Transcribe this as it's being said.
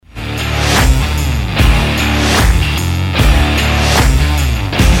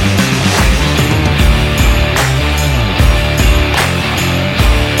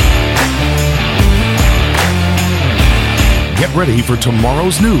ready for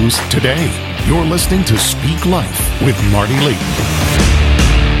tomorrow's news today. You're listening to Speak Life with Marty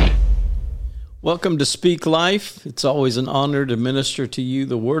Layton. Welcome to Speak Life. It's always an honor to minister to you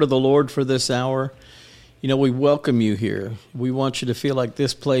the word of the Lord for this hour. You know, we welcome you here. We want you to feel like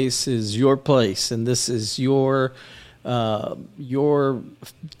this place is your place, and this is your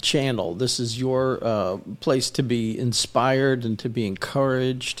channel. This is your place to be inspired and to be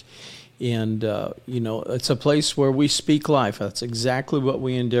encouraged. And, it's a place where we speak life. That's exactly what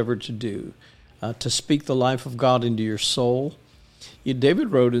we endeavor to do, to speak the life of God into your soul.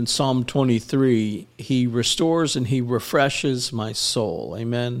 David wrote in Psalm 23, he restores and he refreshes my soul.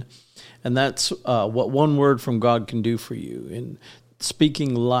 Amen. And that's what one word from God can do for you in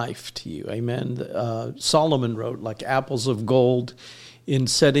speaking life to you. Amen. Solomon wrote, like apples of gold in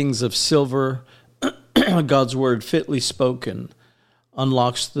settings of silver, God's word fitly spoken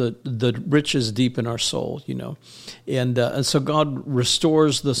unlocks the riches deep in our soul, And so God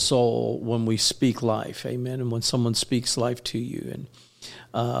restores the soul when we speak life, amen, and when someone speaks life to you.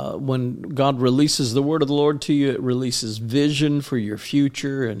 And when God releases the word of the Lord to you, it releases vision for your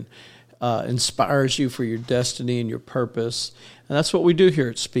future and inspires you for your destiny and your purpose. And that's what we do here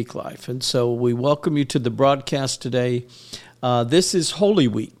at Speak Life. And so we welcome you to the broadcast today. This is Holy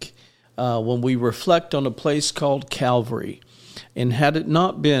Week, when we reflect on a place called Calvary. And had it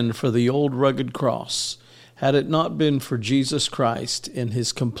not been for the old rugged cross, had it not been for Jesus Christ and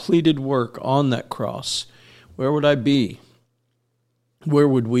his completed work on that cross, where would I be? Where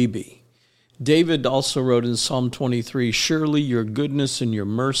would we be? David also wrote in Psalm 23, surely your goodness and your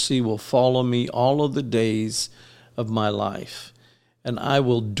mercy will follow me all of the days of my life, and I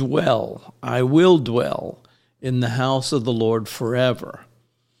will dwell in the house of the Lord forever.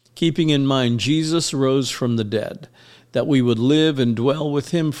 Keeping in mind Jesus rose from the dead, that we would live and dwell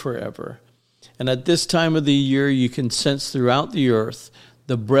with him forever. And at this time of the year, you can sense throughout the earth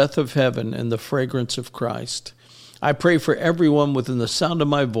the breath of heaven and the fragrance of Christ. I pray for everyone within the sound of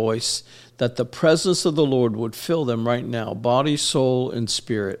my voice that the presence of the Lord would fill them right now, body, soul, and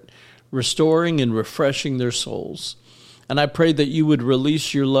spirit, restoring and refreshing their souls. And I pray that you would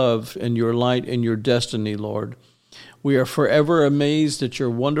release your love and your light and your destiny, Lord. We are forever amazed at your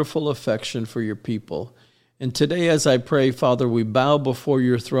wonderful affection for your people. And today, as I pray, Father, we bow before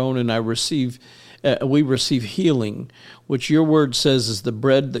your throne, and we receive healing, which your word says is the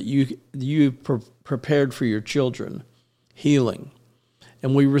bread that you prepared for your children, healing.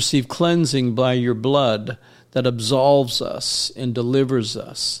 And we receive cleansing by your blood that absolves us and delivers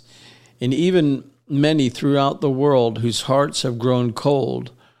us. And even many throughout the world whose hearts have grown cold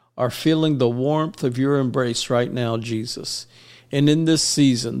are feeling the warmth of your embrace right now, Jesus. And in this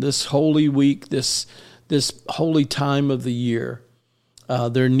season, this holy week, this holy time of the year,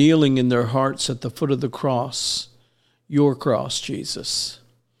 they're kneeling in their hearts at the foot of the cross, your cross, Jesus.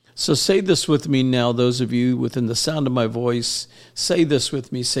 So say this with me now, those of you within the sound of my voice, say this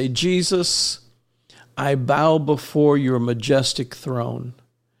with me. Say, Jesus, I bow before your majestic throne.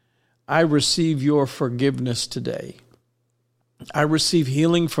 I receive your forgiveness today. I receive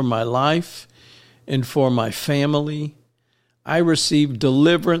healing for my life and for my family. I receive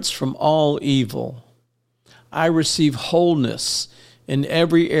deliverance from all evil. I receive wholeness in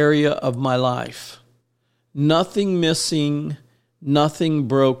every area of my life. Nothing missing, nothing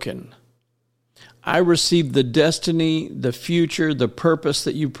broken. I receive the destiny, the future, the purpose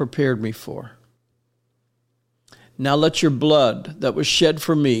that you prepared me for. Now let your blood that was shed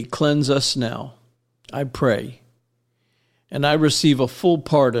for me cleanse us now, I pray. And I receive a full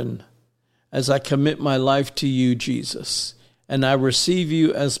pardon as I commit my life to you, Jesus. And I receive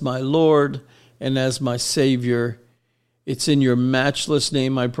you as my Lord and as my Savior. It's in your matchless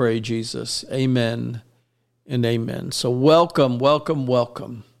name I pray, Jesus. Amen and amen. So welcome, welcome,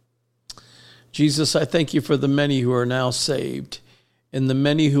 welcome. Jesus, I thank you for the many who are now saved and the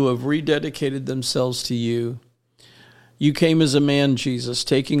many who have rededicated themselves to you. You came as a man, Jesus,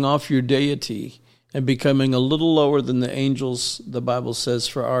 taking off your deity and becoming a little lower than the angels, the Bible says,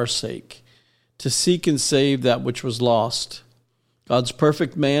 for our sake, to seek and save that which was lost. God's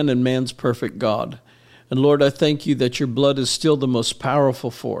perfect man and man's perfect God. And Lord, I thank you that your blood is still the most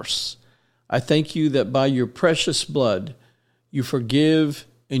powerful force. I thank you that by your precious blood, you forgive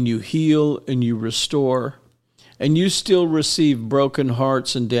and you heal and you restore, and you still receive broken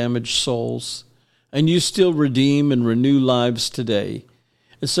hearts and damaged souls, and you still redeem and renew lives today.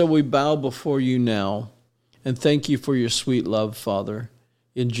 And so we bow before you now and thank you for your sweet love, Father.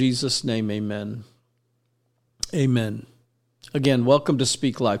 In Jesus' name, amen. Amen. Again, welcome to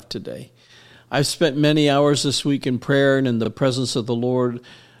Speak Life today. I've spent many hours this week in prayer and in the presence of the Lord,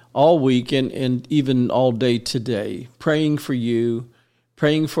 all week and even all day today, praying for you,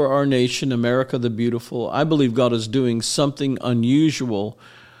 praying for our nation, America the Beautiful. I believe God is doing something unusual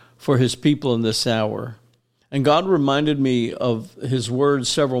for his people in this hour. And God reminded me of his words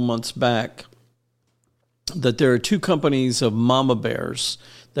several months back that there are two companies of mama bears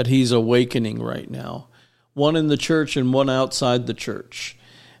that he's awakening right now, one in the church and one outside the church.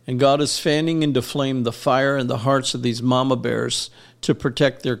 And God is fanning into flame the fire in the hearts of these mama bears to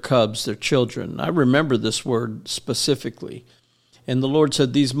protect their cubs, their children. I remember this word specifically. And the Lord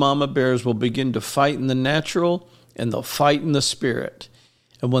said these mama bears will begin to fight in the natural and they'll fight in the spirit.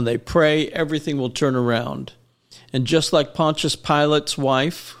 And when they pray, everything will turn around. And just like Pontius Pilate's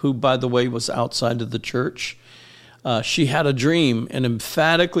wife, who, by the way, was outside of the church, she had a dream and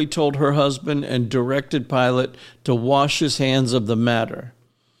emphatically told her husband and directed Pilate to wash his hands of the matter.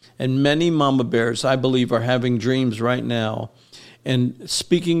 And many mama bears, I believe, are having dreams right now and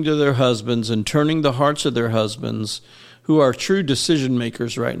speaking to their husbands and turning the hearts of their husbands, who are true decision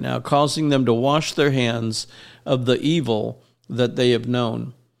makers right now, causing them to wash their hands of the evil that they have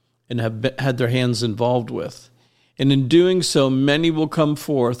known and have had their hands involved with. And in doing so, many will come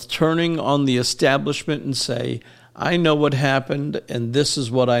forth, turning on the establishment and say, I know what happened, and this is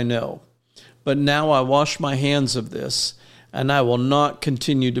what I know. But now I wash my hands of this, and I will not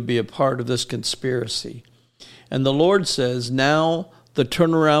continue to be a part of this conspiracy. And the Lord says, now the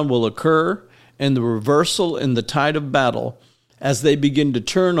turnaround will occur, and the reversal in the tide of battle, as they begin to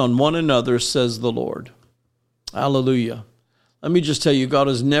turn on one another, says the Lord. Hallelujah. Let me just tell you, God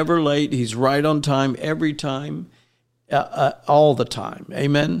is never late. He's right on time, every time. All the time.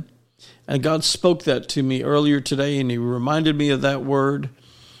 Amen. And God spoke that to me earlier today, and he reminded me of that word.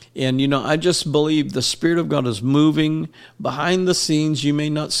 And, I just believe the Spirit of God is moving behind the scenes. You may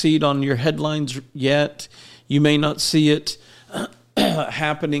not see it on your headlines yet. You may not see it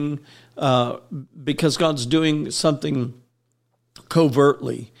happening because God's doing something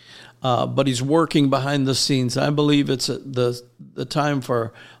covertly. But he's working behind the scenes. I believe it's the time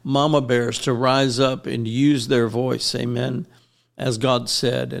for mama bears to rise up and use their voice, amen, as God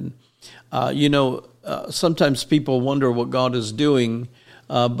said. And, sometimes people wonder what God is doing,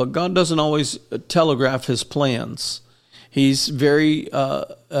 but God doesn't always telegraph his plans. He's very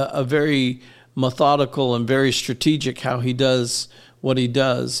methodical and very strategic how he does what he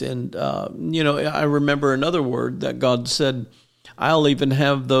does. And, I remember another word that God said, I'll even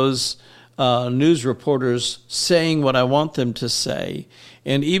have those news reporters saying what I want them to say.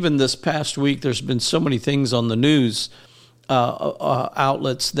 And even this past week, there's been so many things on the news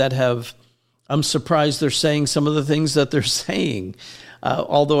outlets that I'm surprised they're saying some of the things that they're saying.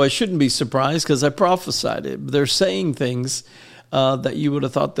 Although I shouldn't be surprised because I prophesied it. They're saying things that you would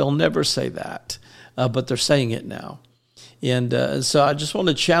have thought they'll never say that, but they're saying it now. And so I just want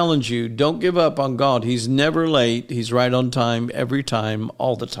to challenge you, don't give up on God. He's never late. He's right on time, every time,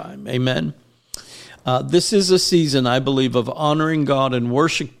 all the time. Amen. This is a season, I believe, of honoring God and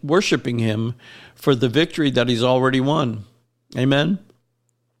worshiping him for the victory that he's already won. Amen.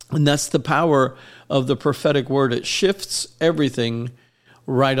 And that's the power of the prophetic word. It shifts everything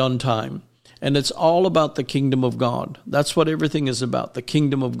right on time. And it's all about the kingdom of God. That's what everything is about, the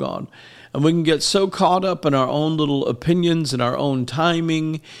kingdom of God. And we can get so caught up in our own little opinions and our own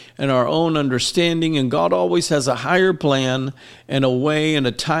timing and our own understanding. And God always has a higher plan and a way and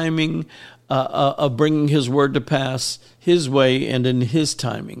a timing of bringing his word to pass his way and in his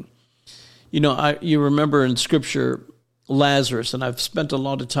timing. You remember in Scripture, Lazarus, and I've spent a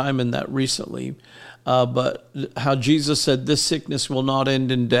lot of time in that recently, but how Jesus said, this sickness will not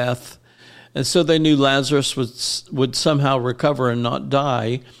end in death. And so they knew Lazarus would somehow recover and not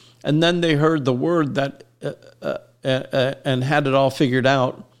die. And then they heard the word that and had it all figured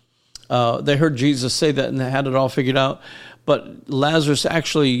out. They heard Jesus say that and they had it all figured out. But Lazarus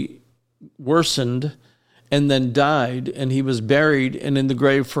actually worsened and then died, and he was buried and in the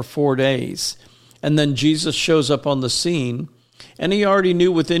grave for 4 days. And then Jesus shows up on the scene, and he already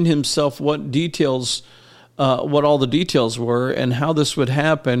knew within himself what all the details were and how this would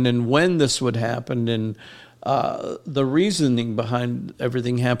happen and when this would happen and the reasoning behind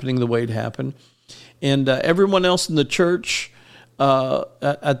everything happening the way it happened. And everyone else in the church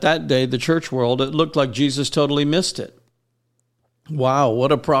at that day, the church world, it looked like Jesus totally missed it. Wow,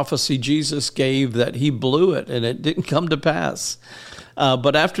 what a prophecy Jesus gave that he blew it and it didn't come to pass.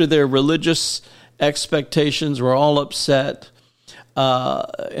 But after their religious expectations were all upset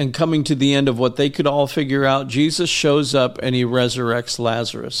and coming to the end of what they could all figure out, Jesus shows up and he resurrects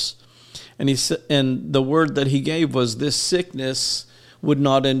Lazarus. And the word that he gave was this sickness would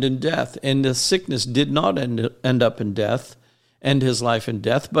not end in death. And the sickness did not end up in death. end his life in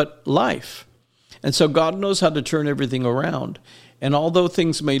death, but life. And so God knows how to turn everything around. And although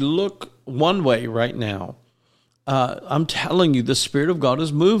things may look one way right now, I'm telling you, the Spirit of God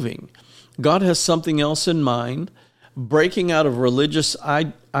is moving. God has something else in mind, breaking out of religious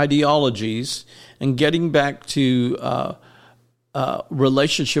ideologies and getting back to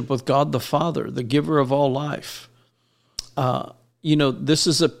relationship with God the Father, the giver of all life. This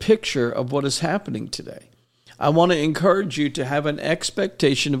is a picture of what is happening today. I want to encourage you to have an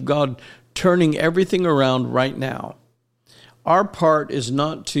expectation of God turning everything around right now. Our part is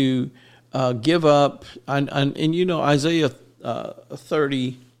not to give up. And Isaiah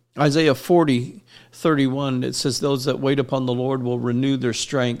 40:31, it says, those that wait upon the Lord will renew their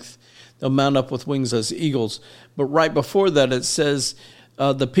strength. They'll mount up with wings as eagles. But right before that, it says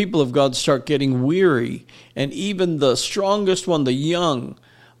the people of God start getting weary. And even the strongest one, the young,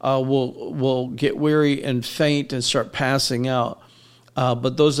 will get weary and faint and start passing out.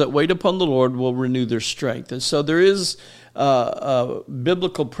 But those that wait upon the Lord will renew their strength. And so there is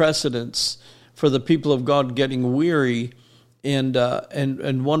biblical precedence for the people of God getting weary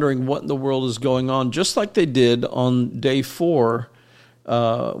and wondering what in the world is going on, just like they did on day 4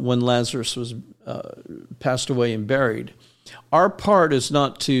 when Lazarus was passed away and buried. Our part is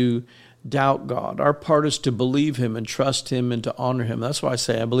not to doubt God. Our part is to believe him and trust him and to honor him. That's why I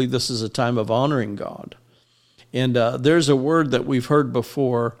say I believe this is a time of honoring God. And there's a word that we've heard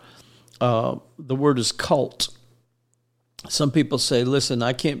before. The word is cult. Some people say, listen,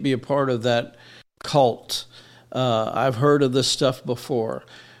 I can't be a part of that cult. I've heard of this stuff before.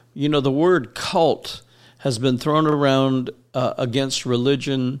 The word cult has been thrown around against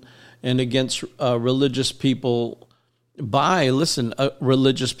religion and against religious people by,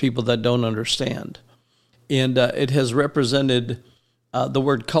 religious people that don't understand. And it has represented, the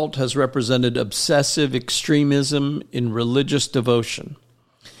word cult has represented obsessive extremism in religious devotion.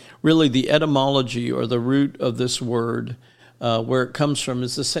 Really, the etymology or the root of this word, where it comes from,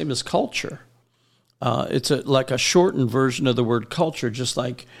 is the same as culture. It's like a shortened version of the word culture, just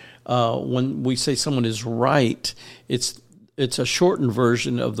like when we say someone is right, it's a shortened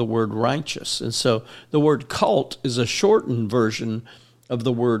version of the word righteous. And so the word cult is a shortened version of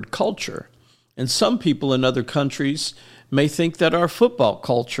the word culture. And some people in other countries may think that our football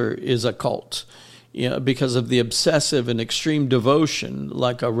culture is a cult, because of the obsessive and extreme devotion,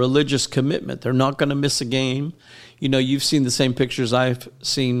 like a religious commitment. They're not going to miss a game. You've seen the same pictures I've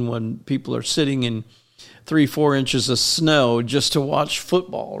seen when people are sitting in 3-4 inches of snow just to watch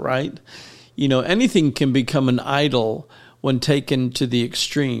football, right? Anything can become an idol when taken to the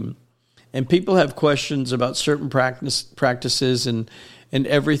extreme. And people have questions about certain practices and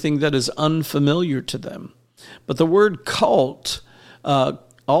everything that is unfamiliar to them. But the word cult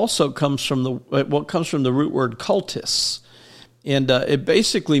also comes from the root word cultus. And it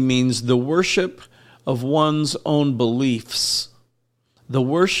basically means the worship of one's own beliefs. The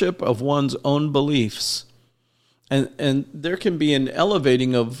worship of one's own beliefs. And there can be an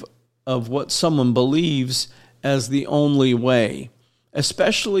elevating of what someone believes as the only way,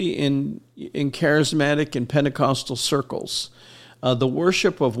 especially in charismatic and Pentecostal circles. The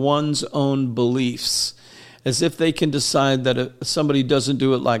worship of one's own beliefs, as if they can decide that if somebody doesn't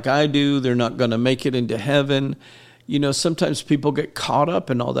do it like I do, they're not going to make it into heaven. Sometimes people get caught up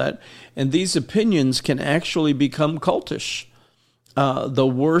in all that, and these opinions can actually become cultish. The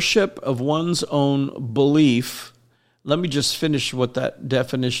worship of one's own belief. Let me just finish what that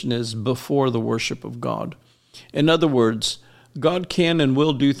definition is before the worship of God. In other words, God can and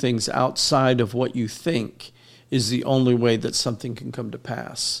will do things outside of what you think is the only way that something can come to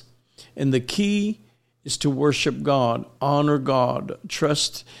pass. And the key is to worship God, honor God,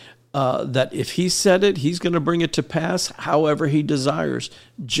 trust that if he said it, he's going to bring it to pass however he desires,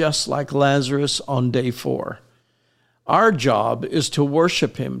 just like Lazarus on day 4. Our job is to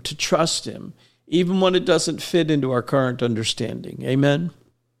worship him, to trust him, even when it doesn't fit into our current understanding. Amen?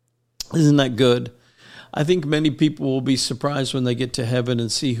 Isn't that good? I think many people will be surprised when they get to heaven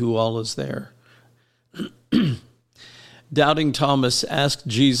and see who all is there. Doubting Thomas asked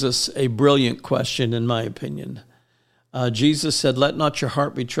Jesus a brilliant question, in my opinion. Jesus said, "Let not your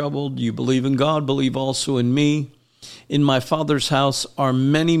heart be troubled. You believe in God, believe also in me. In my Father's house are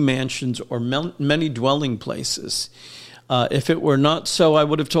many mansions or many dwelling places. If it were not so, I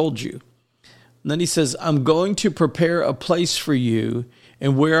would have told you." And then he says, "I'm going to prepare a place for you,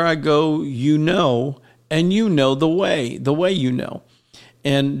 and where I go, you know, and you know the way you know."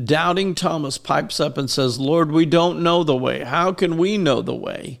 And doubting Thomas pipes up and says, "Lord, we don't know the way. How can we know the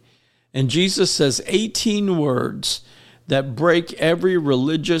way?" And Jesus says 18 words that break every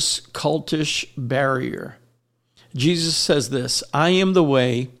religious cultish barrier. Jesus says this, I am the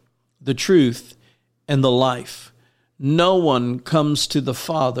way, the truth, and the life. No one comes to the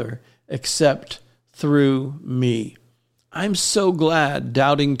Father except through me. I'm so glad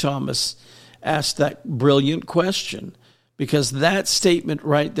Doubting Thomas asked that brilliant question, because that statement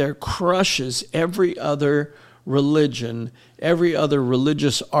right there crushes every other religion, every other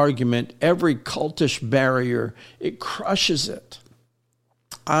religious argument, every cultish barrier. It crushes it.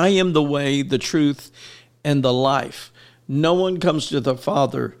 I am the way, the truth, and the life. No one comes to the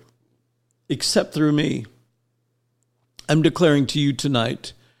Father except through me. I'm declaring to you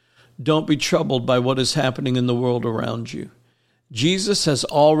tonight, don't be troubled by what is happening in the world around you. Jesus has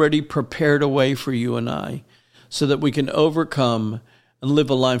already prepared a way for you and I so that we can overcome and live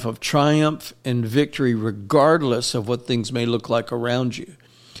a life of triumph and victory regardless of what things may look like around you.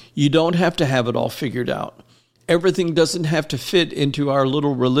 You don't have to have it all figured out. Everything doesn't have to fit into our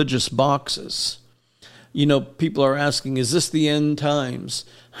little religious boxes. You know, people are asking, is this the end times?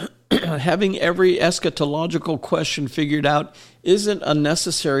 Having every eschatological question figured out isn't a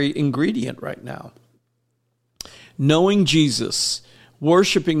necessary ingredient right now. Knowing Jesus,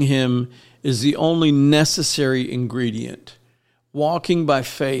 worshiping him, is the only necessary ingredient. Walking by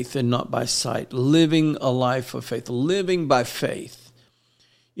faith and not by sight. Living a life of faith. Living by faith.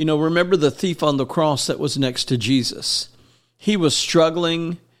 You know, remember the thief on the cross that was next to Jesus. He was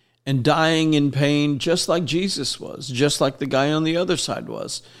struggling and dying in pain just like Jesus was, just like the guy on the other side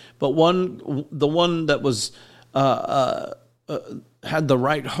was. But the one that was had the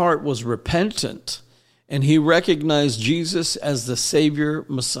right heart was repentant, and he recognized Jesus as the Savior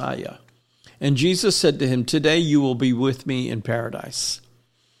Messiah. And Jesus said to him, today you will be with me in paradise.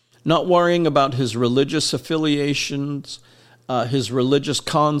 Not worrying about his religious affiliations, his religious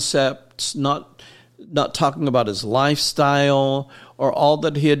concepts, not talking about his lifestyle or all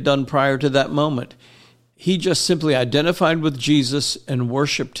that he had done prior to that moment. He just simply identified with Jesus and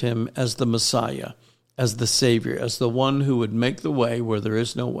worshiped him as the Messiah, as the Savior, as the one who would make the way where there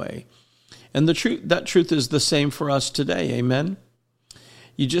is no way. And that truth is the same for us today. Amen.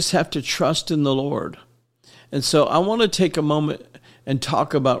 You just have to trust in the Lord. And so I want to take a moment and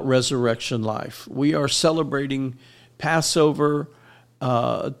talk about resurrection life. We are celebrating Passover.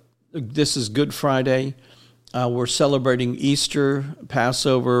 This is Good Friday. We're celebrating Easter,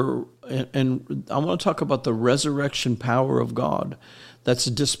 Passover, and I want to talk about the resurrection power of God that's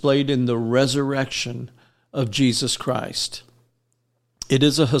displayed in the resurrection of Jesus Christ. It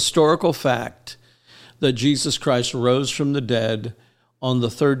is a historical fact that Jesus Christ rose from the dead on the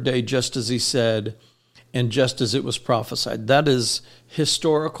third day, just as he said, and just as it was prophesied. That is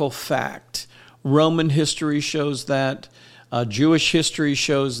historical fact. Roman history shows that. Jewish history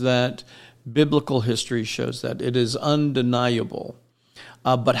shows that. Biblical history shows that. It is undeniable.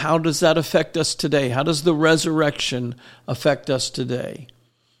 But how does that affect us today? How does the resurrection affect us today?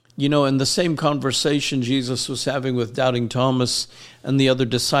 You know, in the same conversation Jesus was having with Doubting Thomas and the other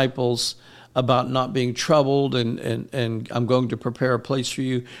disciples about not being troubled and I'm going to prepare a place for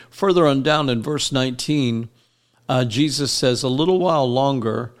you. Further on down in verse 19, Jesus says, a little while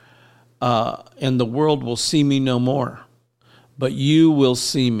longer and the world will see me no more. But you will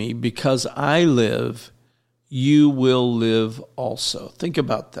see me. Because I live, you will live also. Think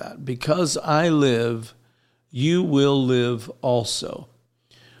about that. Because I live, you will live also.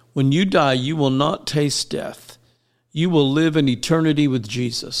 When you die, you will not taste death. You will live in eternity with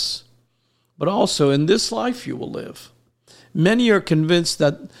Jesus. But also in this life you will live. Many are convinced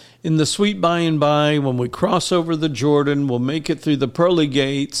that in the sweet by and by, when we cross over the Jordan, we'll make it through the pearly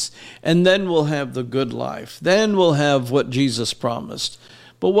gates, and then we'll have the good life. Then we'll have what Jesus promised.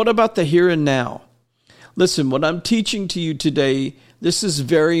 But what about the here and now? Listen, what I'm teaching to you today, this is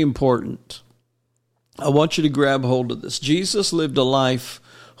very important. I want you to grab hold of this. Jesus lived a life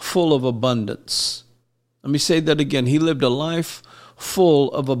full of abundance. Let me say that again. He lived a life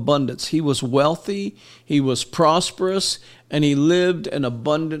full of abundance. He was wealthy, he was prosperous, and he lived an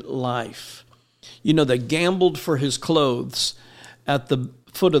abundant life. You know, they gambled for his clothes at the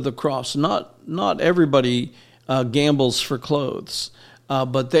foot of the cross. Not everybody gambles for clothes,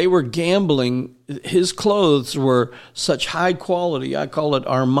 but they were gambling. His clothes were such high quality. I call it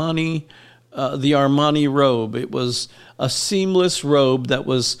Armani, the Armani robe. It was a seamless robe that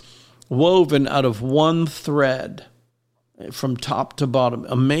was woven out of one thread from top to bottom.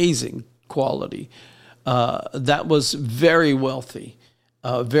 Amazing quality. That was very wealthy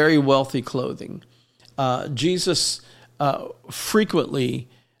clothing. Jesus frequently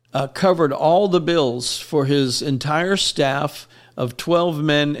covered all the bills for his entire staff of 12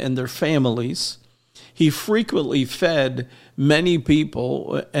 men and their families. He frequently fed many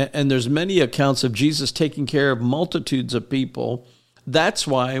people, and there's many accounts of Jesus taking care of multitudes of people. That's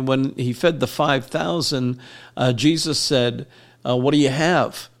why when he fed the 5,000, Jesus said, "What do you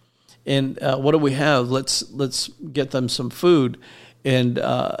have?" And what do we have? Let's get them some food. And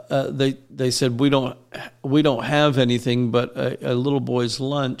they said, we don't have anything but a little boy's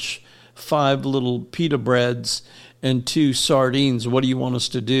lunch, 5 little pita breads, and 2 sardines. What do you want us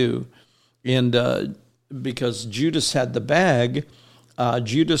to do? And because Judas had the bag,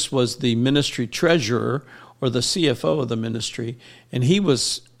 Judas was the ministry treasurer or the CFO of the ministry, and he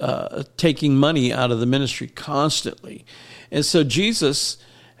was taking money out of the ministry constantly. And so Jesus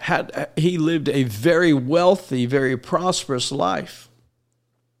he lived a very wealthy, very prosperous life.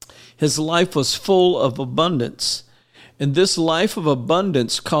 His life was full of abundance. And this life of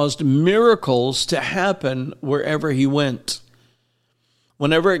abundance caused miracles to happen wherever he went.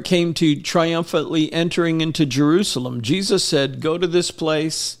 Whenever it came to triumphantly entering into Jerusalem, Jesus said, "Go to this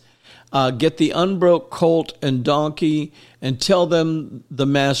place, get the unbroke colt and donkey, and tell them the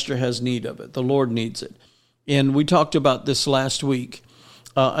master has need of it. The Lord needs it." And we talked about this last week.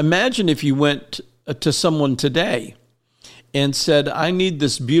 Imagine if you went to someone today and said, "I need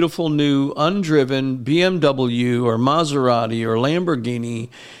this beautiful new undriven BMW or Maserati or Lamborghini,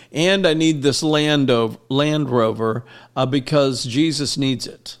 and I need this Land Rover because Jesus needs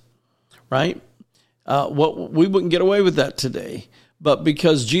it," right? We wouldn't get away with that today. But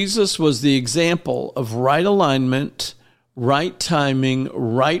because Jesus was the example of right alignment, right timing,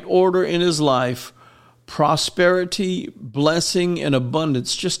 right order in his life, prosperity, blessing, and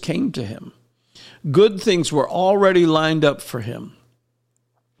abundance just came to him. Good things were already lined up for him.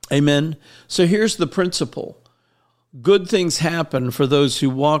 Amen. So here's the principle. Good things happen for those who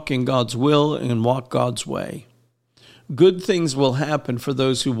walk in God's will and walk God's way. Good things will happen for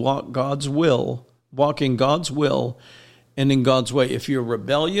those who walk God's will, walk in God's will and in God's way. If you're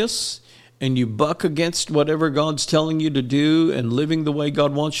rebellious and you buck against whatever God's telling you to do and living the way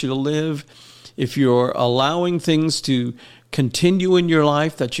God wants you to live, if you're allowing things to continue in your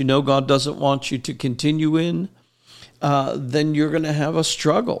life that you know God doesn't want you to continue in, then you're going to have a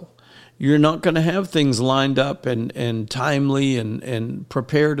struggle. You're not going to have things lined up and timely and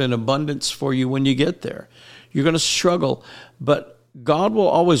prepared in abundance for you when you get there. You're going to struggle. But God will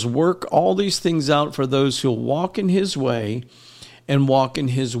always work all these things out for those who walk in his way and walk in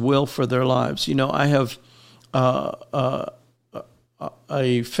his will for their lives. You know, I have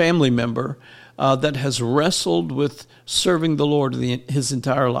a family member that has wrestled with serving the Lord his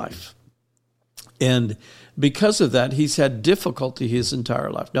entire life. And because of that, he's had difficulty his entire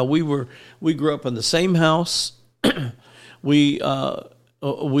life. Now, we grew up in the same house. We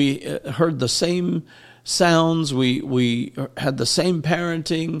heard the same sounds. We had the same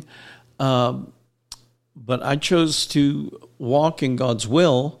parenting. But I chose to walk in God's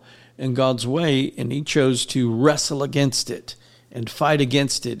will and God's way, and he chose to wrestle against it and fight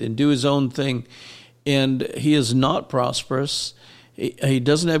against it and do his own thing. And he is not prosperous. He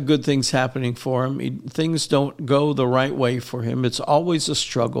doesn't have good things happening for him. Things don't go the right way for him. It's always a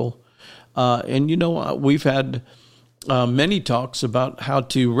struggle. And, you know, we've had many talks about how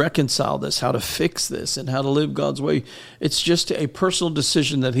to reconcile this, how to fix this, and how to live God's way. It's just a personal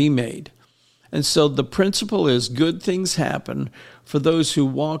decision that he made. And so the principle is good things happen for those who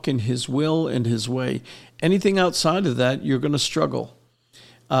walk in his will and his way. Anything outside of that, you're going to struggle.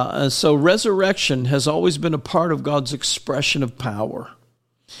 So resurrection has always been a part of God's expression of power.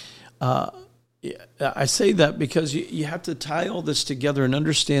 I say that because you have to tie all this together and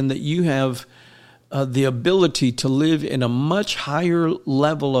understand that you have the ability to live in a much higher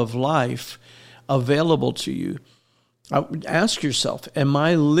level of life available to you. Ask yourself, am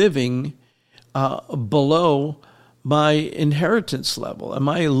I living below my inheritance level? Am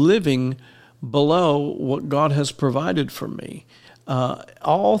I living below what God has provided for me?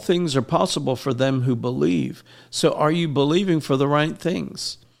 All things are possible for them who believe. So are you believing for the right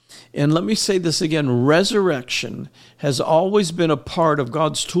things? And let me say this again, resurrection has always been a part of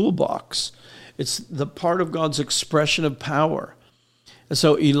God's toolbox. It's the part of God's expression of power. And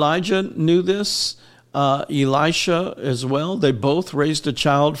so Elijah knew this, Elisha as well. They both raised a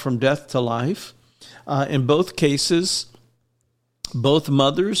child from death to life. In both cases, both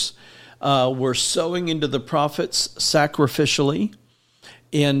mothers were sowing into the prophets sacrificially.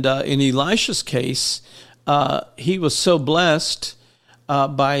 And in Elisha's case, he was so blessed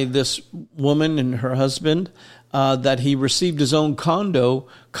by this woman and her husband that he received his own condo,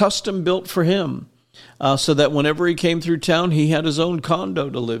 custom built for him, so that whenever he came through town, he had his own condo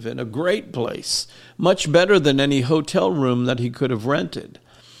to live in, a great place, much better than any hotel room that he could have rented.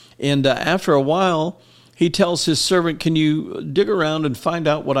 And after a while, he tells his servant, can you dig around and find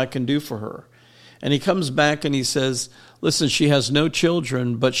out what I can do for her? And he comes back and he says, listen, she has no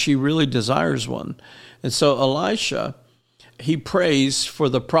children, but she really desires one. And so Elisha, he prays for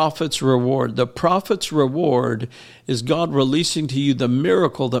the prophet's reward. The prophet's reward is God releasing to you the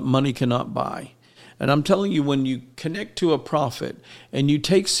miracle that money cannot buy. And I'm telling you, when you connect to a prophet and you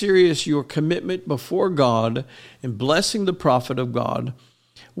take serious your commitment before God and blessing the prophet of God,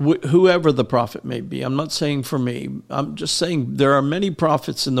 whoever the prophet may be, I'm not saying for me, I'm just saying there are many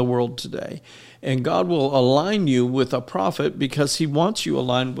prophets in the world today. And God will align you with a prophet because he wants you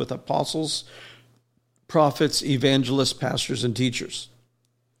aligned with apostles, prophets, evangelists, pastors, and teachers.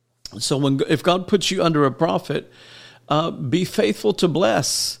 So if God puts you under a prophet, be faithful to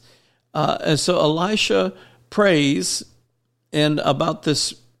bless. And so Elisha prays and about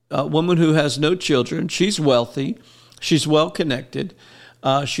this woman who has no children. She's wealthy. She's well connected.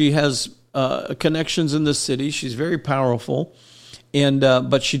 She has connections in the city. She's very powerful.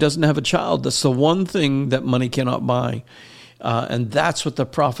 But she doesn't have a child. That's the one thing that money cannot buy. And that's what the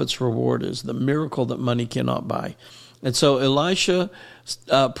prophet's reward is, the miracle that money cannot buy. And so Elisha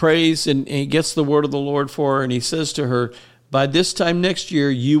prays and he gets the word of the Lord for her. And he says to her, by this time next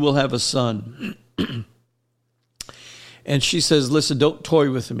year, you will have a son. And she says, listen, don't toy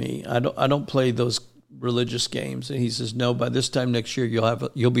with me. I don't play those religious games. And he says, no, by this time next year,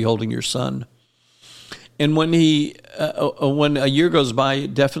 you'll be holding your son. And when a year goes by,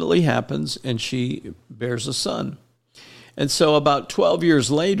 it definitely happens, and she bears a son. And so about 12 years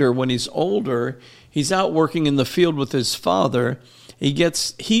later, when he's older, he's out working in the field with his father. He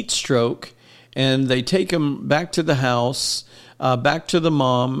gets heat stroke, and they take him back to the house, back to the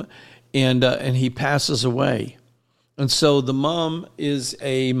mom, and he passes away. And so the mom is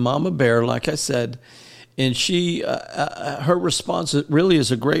a mama bear, like I said, and she, her response really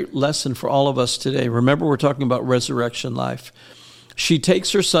is a great lesson for all of us today. Remember, we're talking about resurrection life. She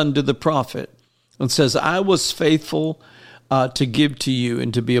takes her son to the prophet and says, I was faithful to give to you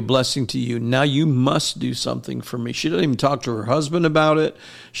and to be a blessing to you. Now you must do something for me. She doesn't even talk to her husband about it.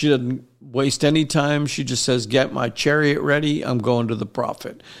 She doesn't waste any time. She just says, get my chariot ready. I'm going to the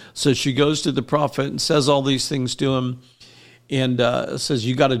prophet. So she goes to the prophet and says all these things to him and says,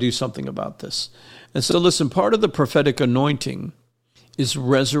 you got to do something about this. And so listen, part of the prophetic anointing is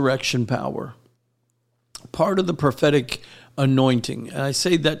resurrection power. Part of the prophetic anointing, and I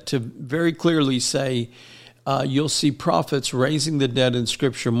say that to very clearly say, you'll see prophets raising the dead in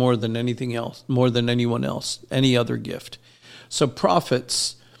Scripture more than anything else, more than anyone else, any other gift. So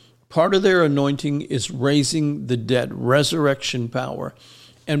prophets, part of their anointing is raising the dead, resurrection power.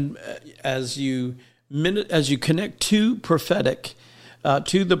 And as you connect to prophetic,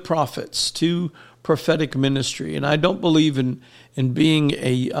 to the prophets, to prophetic ministry, and I don't believe in being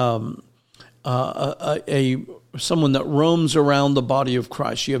someone that roams around the body of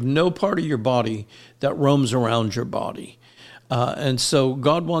Christ. You have no part of your body that roams around your body. And so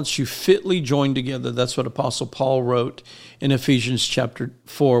God wants you fitly joined together. That's what Apostle Paul wrote in Ephesians chapter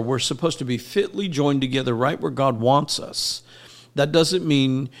 4. We're supposed to be fitly joined together right where God wants us. That doesn't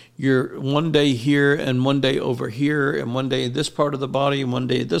mean you're one day here and one day over here and one day in this part of the body and one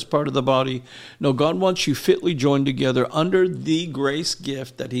day in this part of the body. No, God wants you fitly joined together under the grace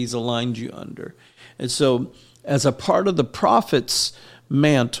gift that he's aligned you under. And so as a part of the prophet's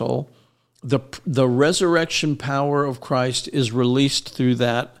mantle, the resurrection power of Christ is released through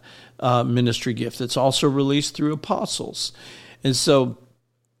that ministry gift. It's also released through apostles. And so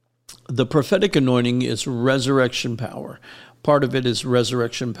the prophetic anointing is resurrection power. Part of it is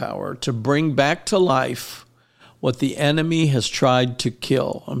resurrection power to bring back to life what the enemy has tried to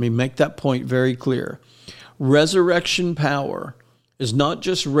kill. Let me make that point very clear. Resurrection power is not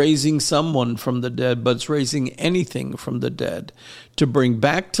just raising someone from the dead, but it's raising anything from the dead to bring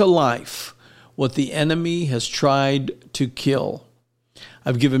back to life what the enemy has tried to kill.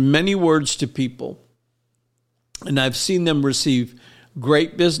 I've given many words to people, and I've seen them receive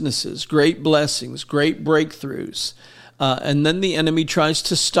great businesses, great blessings, great breakthroughs, and then the enemy tries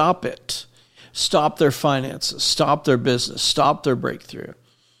to stop it, stop their finances, stop their business, stop their breakthrough.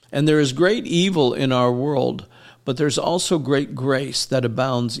 And there is great evil in our world, but there's also great grace that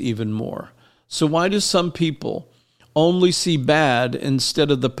abounds even more. So why do some people only see bad instead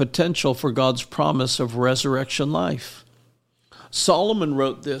of the potential for God's promise of resurrection life? Solomon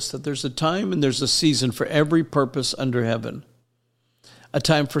wrote this, that there's a time and there's a season for every purpose under heaven. A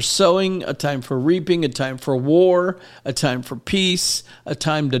time for sowing, a time for reaping, a time for war, a time for peace, a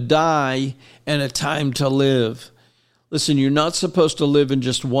time to die, and a time to live. Listen, you're not supposed to live in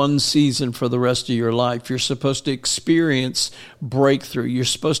just one season for the rest of your life. You're supposed to experience breakthrough. You're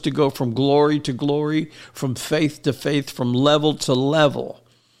supposed to go from glory to glory, from faith to faith, from level to level.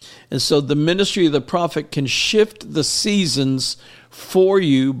 And so the ministry of the prophet can shift the seasons for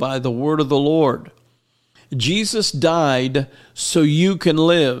you by the word of the Lord. Jesus died so you can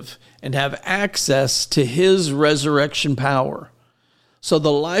live and have access to his resurrection power. So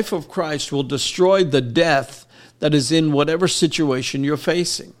the life of Christ will destroy the death that is in whatever situation you're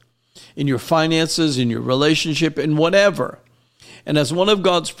facing, in your finances, in your relationship, in whatever. And as one of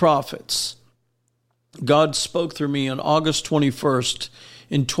God's prophets, God spoke through me on August 21st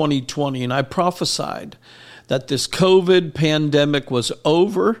in 2020, and I prophesied that this COVID pandemic was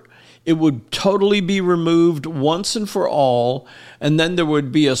over. It would totally be removed once and for all, and then there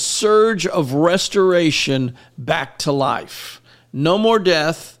would be a surge of restoration back to life. No more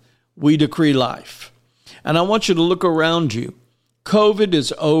death, we decree life. And I want you to look around you. COVID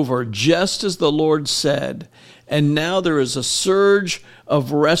is over, just as the Lord said, and now there is a surge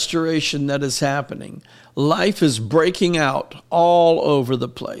of restoration that is happening. Life is breaking out all over the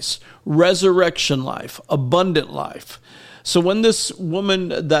place. Resurrection life, abundant life. So when this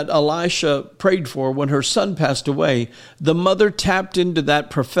woman that Elisha prayed for, when her son passed away, the mother tapped into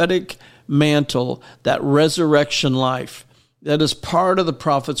that prophetic mantle, that resurrection life. That is part of the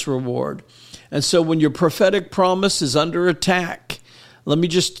prophet's reward. And so when your prophetic promise is under attack, let me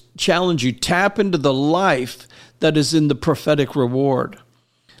just challenge you, tap into the life that is in the prophetic reward.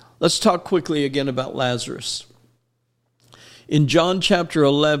 Let's talk quickly again about Lazarus. In John chapter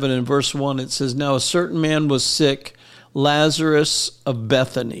 11 and verse 1, it says, "Now a certain man was sick, Lazarus of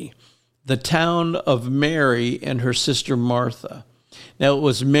Bethany, the town of Mary and her sister Martha. Now it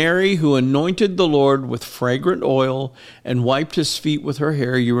was Mary who anointed the Lord with fragrant oil and wiped his feet with her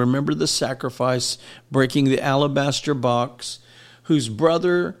hair." You remember the sacrifice, breaking the alabaster box, whose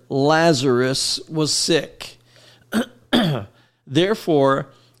brother Lazarus was sick. Therefore,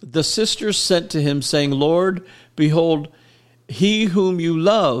 the sisters sent to him, saying, "Lord, behold, he whom you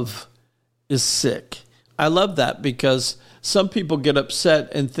love is sick." I love that because some people get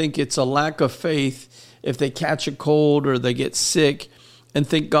upset and think it's a lack of faith if they catch a cold or they get sick and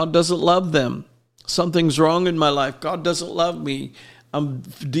think God doesn't love them. Something's wrong in my life. God doesn't love me. I'm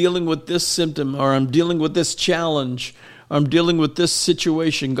dealing with this symptom, or I'm dealing with this challenge, or I'm dealing with this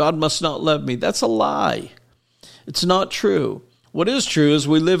situation. God must not love me. That's a lie. It's not true. What is true is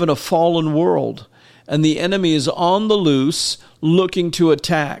we live in a fallen world, and the enemy is on the loose looking to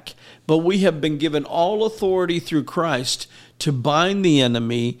attack. But we have been given all authority through Christ to bind the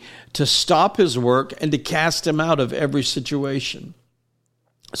enemy, to stop his work, and to cast him out of every situation.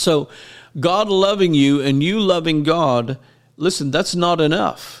 So God loving you and you loving God, listen, that's not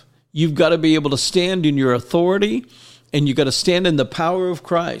enough. You've got to be able to stand in your authority, and you've got to stand in the power of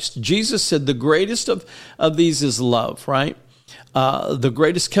Christ. Jesus said the greatest of these is love, right? The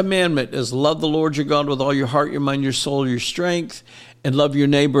greatest commandment is love the Lord your God with all your heart, your mind, your soul, your strength, and love your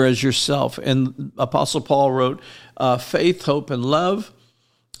neighbor as yourself. And Apostle Paul wrote, faith, hope, and love.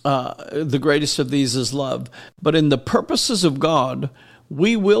 The greatest of these is love. But in the purposes of God,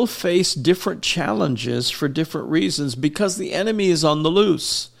 we will face different challenges for different reasons because the enemy is on the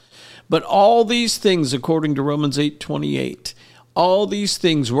loose. But all these things, according to Romans 8:28, all these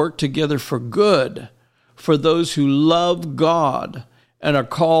things work together for good for those who love God and are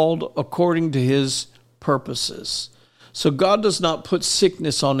called according to his purposes. So God does not put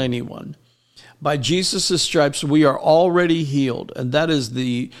sickness on anyone. By Jesus' stripes, we are already healed, and that is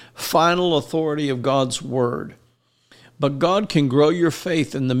the final authority of God's word. But God can grow your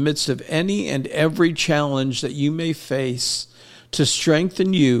faith in the midst of any and every challenge that you may face to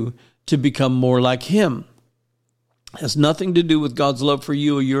strengthen you to become more like him. It has nothing to do with God's love for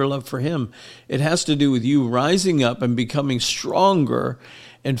you or your love for him. It has to do with you rising up and becoming stronger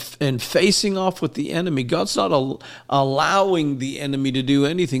and facing off with the enemy. God's not allowing the enemy to do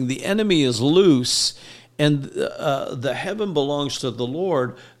anything. The enemy is loose, and the heaven belongs to the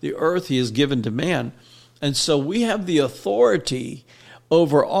Lord. The earth he has given to man. And so we have the authority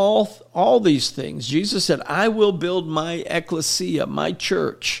over all these things. Jesus said, "I will build my ecclesia, my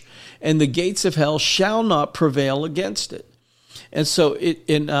church, and the gates of hell shall not prevail against it." And so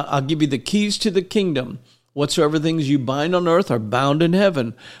I'll give you the keys to the kingdom. Whatsoever things you bind on earth are bound in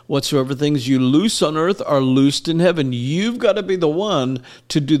heaven. Whatsoever things you loose on earth are loosed in heaven. You've got to be the one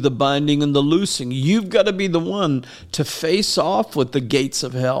to do the binding and the loosing. You've got to be the one to face off with the gates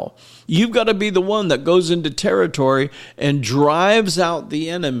of hell. You've got to be the one that goes into territory and drives out the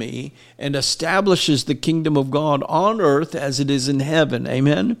enemy and establishes the kingdom of God on earth as it is in heaven.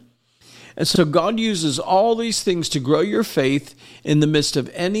 Amen? And so God uses all these things to grow your faith in the midst of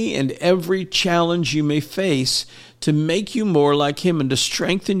any and every challenge you may face, to make you more like him and to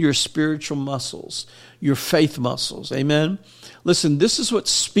strengthen your spiritual muscles, your faith muscles. Amen. Listen, this is what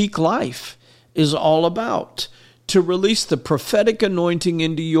Speak Life is all about, to release the prophetic anointing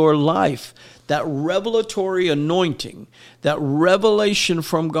into your life, that revelatory anointing, that revelation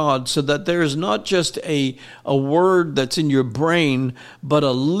from God, so that there is not just a word that's in your brain, but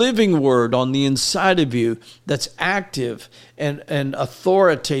a living word on the inside of you that's active and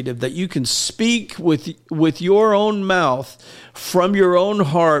authoritative, that you can speak with your own mouth, from your own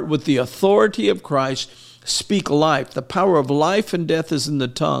heart, with the authority of Christ. Speak life. The power of life and death is in the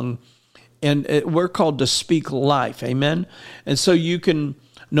tongue, and we're called to speak life. Amen. And so you can,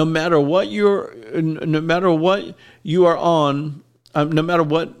 no matter what you are on, no matter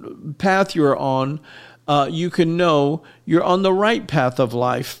what path you're on, you can know you're on the right path of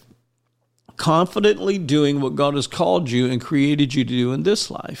life, confidently doing what God has called you and created you to do in this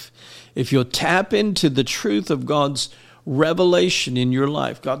life. If you'll tap into the truth of God's revelation in your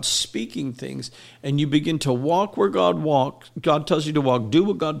life, God speaking things, and you begin to walk where God tells you to walk, do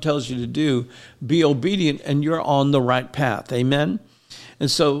what God tells you to do, be obedient, and you're on the right path. Amen.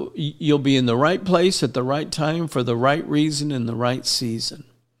 And so you'll be in the right place at the right time for the right reason in the right season.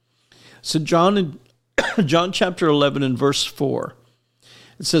 So John chapter 11 and verse 4,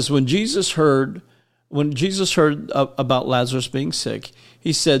 it says, when Jesus heard about Lazarus being sick,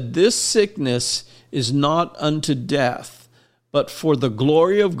 he said, this sickness is not unto death, but for the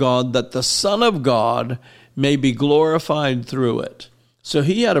glory of God, that the Son of God may be glorified through it. So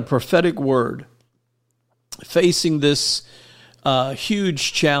he had a prophetic word facing this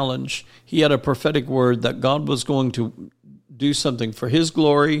huge challenge. He had a prophetic word that God was going to do something for his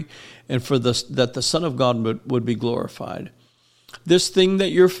glory, and for that the Son of God would be glorified. This thing that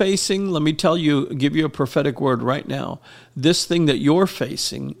you're facing, let me give you a prophetic word right now. This thing that you're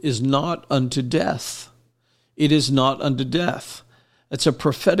facing is not unto death. It is not unto death. It's a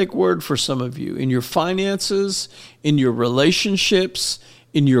prophetic word for some of you in your finances, in your relationships,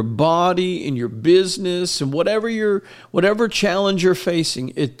 in your body, in your business, and whatever challenge you're facing,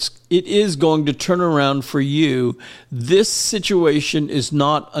 it is going to turn around for you. This situation is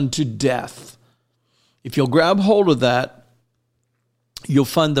not unto death. If you'll grab hold of that, you'll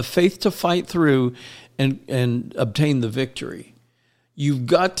find the faith to fight through and obtain the victory. You've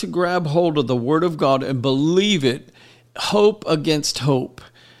got to grab hold of the Word of God and believe it. Hope against hope.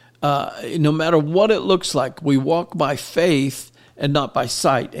 No matter what it looks like, we walk by faith and not by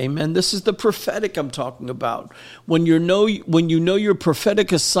sight. Amen. This is the prophetic I'm talking about. When you know your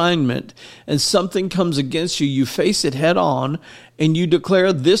prophetic assignment and something comes against you, you face it head on and you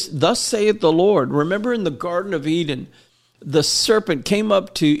declare this, thus saith the Lord. Remember in the Garden of Eden, the serpent came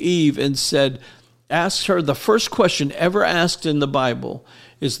up to Eve and asked her, the first question ever asked in the Bible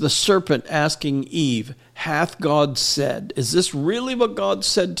is the serpent asking Eve, hath God said? Is this really what God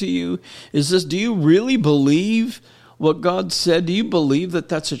said to you? Do you really believe what God said? Do you believe that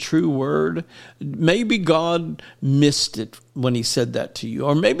that's a true word? Maybe God missed it when he said that to you,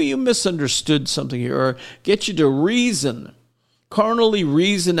 or maybe you misunderstood something here, or get you to carnally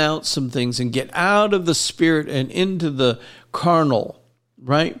reason out some things and get out of the spirit and into the carnal,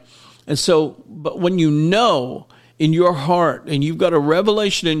 right? And so, but when you know in your heart, and you've got a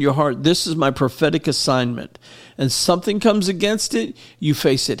revelation in your heart, this is my prophetic assignment, and something comes against it, you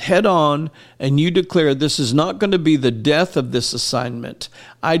face it head on, and you declare, this is not going to be the death of this assignment.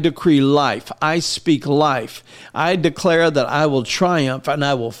 I decree life. I speak life. I declare that I will triumph, and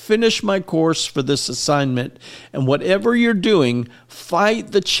I will finish my course for this assignment. And whatever you're doing,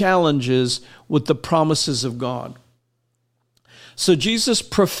 fight the challenges with the promises of God. So Jesus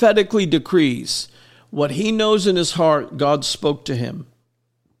prophetically decrees what he knows in his heart, God spoke to him.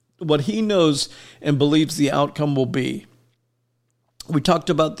 What he knows and believes the outcome will be. We talked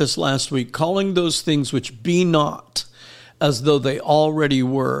about this last week, calling those things which be not as though they already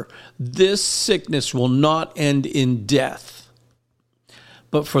were. This sickness will not end in death,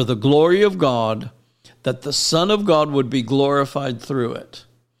 but for the glory of God, that the Son of God would be glorified through it.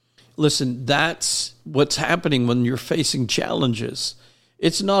 Listen, that's what's happening when you're facing challenges.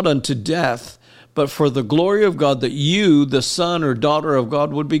 It's not unto death, but for the glory of God, that you, the son or daughter of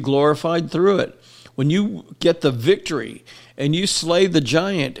God, would be glorified through it. When you get the victory and you slay the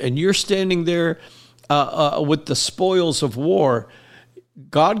giant and you're standing there with the spoils of war,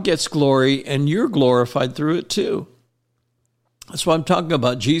 God gets glory and you're glorified through it too. That's what I'm talking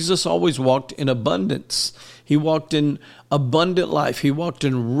about. Jesus always walked in abundance. He walked in abundant life. He walked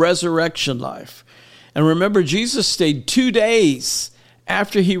in resurrection life. And remember, Jesus stayed 2 days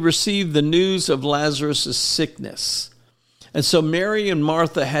after he received the news of Lazarus' sickness. And so Mary and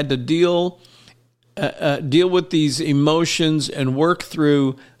Martha had to deal with these emotions and work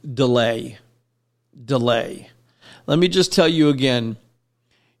through delay. Let me just tell you again,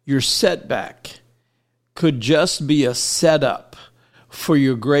 your setback could just be a setup for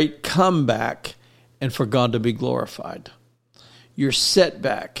your great comeback and for God to be glorified. Your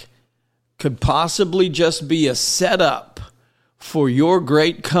setback could possibly just be a setup for your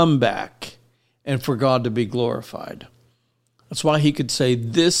great comeback and for God to be glorified. That's why he could say,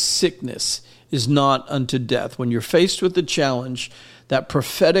 this sickness is not unto death. When you're faced with the challenge, that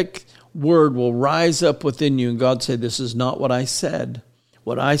prophetic word will rise up within you, and God say, this is not what I said.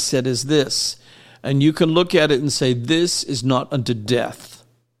 What I said is this. And you can look at it and say, this is not unto death.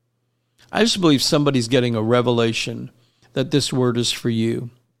 I just believe somebody's getting a revelation that this word is for you.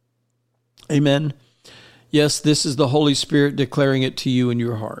 Amen. Yes, this is the Holy Spirit declaring it to you in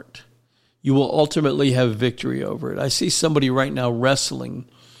your heart. You will ultimately have victory over it. I see somebody right now wrestling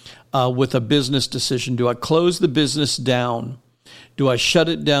with a business decision. Do I close the business down? Do I shut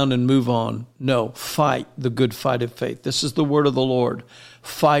it down and move on? No, fight the good fight of faith. This is the word of the Lord.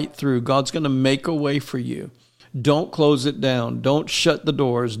 Fight through. God's going to make a way for you. Don't close it down. Don't shut the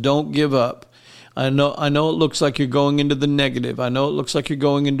doors. Don't give up. I know it looks like you're going into the negative. I know it looks like you're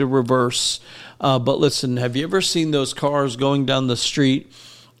going into reverse. But listen, have you ever seen those cars going down the street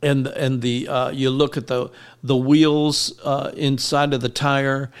and you look at the wheels inside of the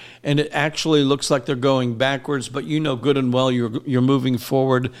tire, and it actually looks like they're going backwards, but you know good and well you're moving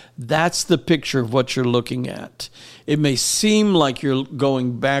forward. That's the picture of what you're looking at. It may seem like you're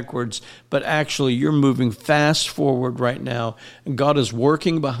going backwards, but actually you're moving fast forward right now, and God is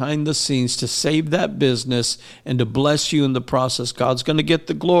working behind the scenes to save that business and to bless you in the process. God's going to get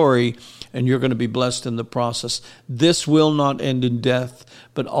the glory, and you're going to be blessed in the process. This will not end in death,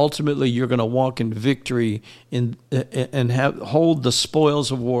 but ultimately you're going to walk in victory and hold the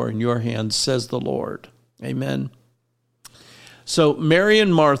spoils of war in your hands, says the Lord. Amen. So Mary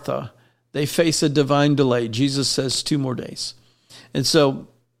and Martha, they face a divine delay. Jesus says 2 more days. And so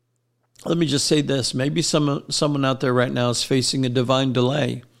let me just say this. Maybe someone out there right now is facing a divine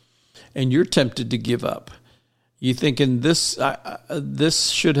delay, and you're tempted to give up. You're thinking, this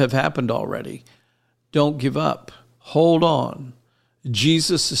should have happened already. Don't give up. Hold on.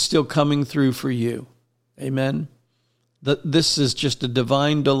 Jesus is still coming through for you. Amen. This is just a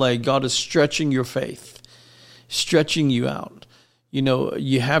divine delay. God is stretching your faith, stretching you out. You know,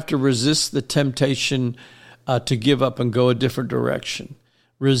 you have to resist the temptation to give up and go a different direction.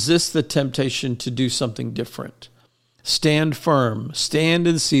 Resist the temptation to do something different. Stand firm. Stand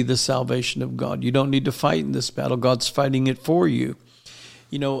and see the salvation of God. You don't need to fight in this battle. God's fighting it for you.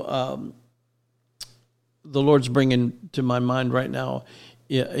 You know, the Lord's bringing to my mind right now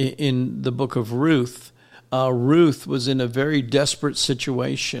in the book of Ruth. Ruth was in a very desperate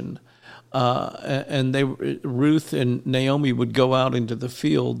situation. And Ruth and Naomi would go out into the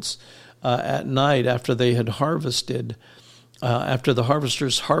fields at night after they had harvested, after the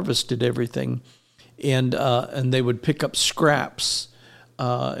harvesters harvested everything, and they would pick up scraps.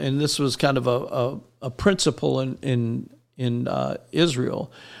 And this was kind of a principle in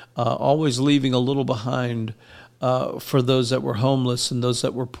Israel, always leaving a little behind for those that were homeless and those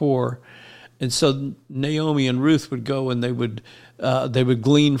that were poor. And so Naomi and Ruth would go and they would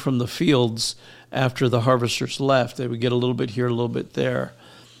glean from the fields after the harvesters left. They would get a little bit here, a little bit there.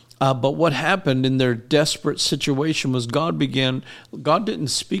 But what happened in their desperate situation was God didn't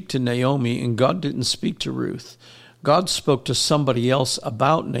speak to Naomi and God didn't speak to Ruth. God spoke to somebody else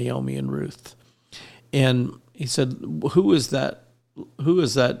about Naomi and Ruth. And he said, who is that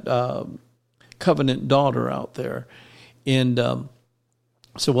covenant daughter out there? And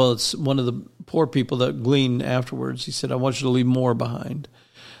so, well, it's one of the poor people that glean afterwards. He said, I want you to leave more behind.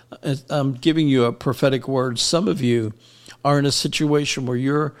 I'm giving you a prophetic word. Some of you are in a situation where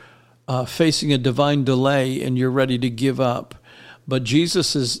you're facing a divine delay and you're ready to give up. But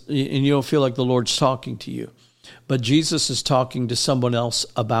Jesus is, and you don't feel like the Lord's talking to you. But Jesus is talking to someone else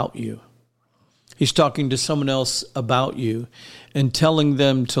about you. He's talking to someone else about you and telling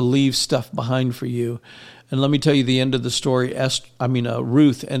them to leave stuff behind for you. And let me tell you the end of the story.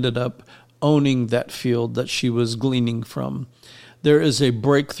 Ruth ended up owning that field that she was gleaning from. There is a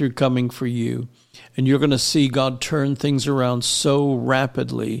breakthrough coming for you, and you're going to see God turn things around so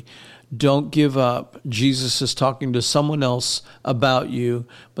rapidly. Don't give up. Jesus is talking to someone else about you,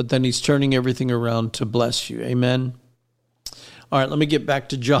 but then he's turning everything around to bless you. Amen. All right, let me get back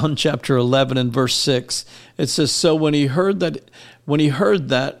to John chapter 11 and verse 6. It says, so when he heard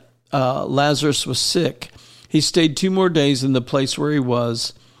that Lazarus was sick, He stayed 2 more days in the place where he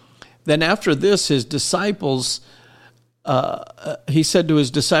was. Then after this, his disciples, he said to his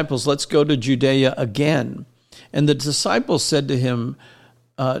disciples, let's go to Judea again. And the disciples said to him,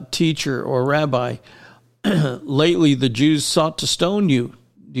 teacher or rabbi, lately the Jews sought to stone you.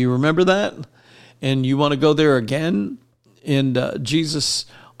 Do you remember that? And you want to go there again? And Jesus,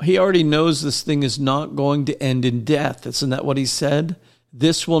 he already knows this thing is not going to end in death. Isn't that what he said?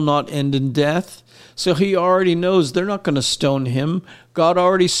 This will not end in death. So he already knows they're not going to stone him. God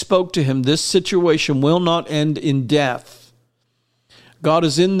already spoke to him. This situation will not end in death. God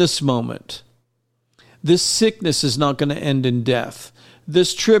is in this moment. This sickness is not going to end in death.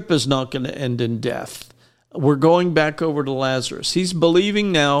 This trip is not going to end in death. We're going back over to Lazarus. He's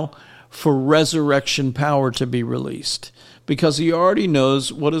believing now for resurrection power to be released because he already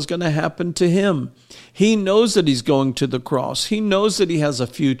knows what is going to happen to him. He knows that he's going to the cross. He knows that he has a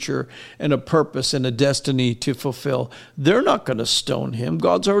future and a purpose and a destiny to fulfill. They're not going to stone him.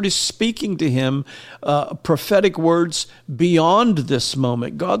 God's already speaking to him prophetic words beyond this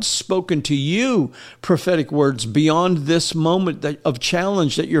moment. God's spoken to you prophetic words beyond this moment of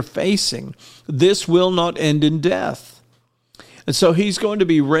challenge that you're facing. This will not end in death. And so he's going to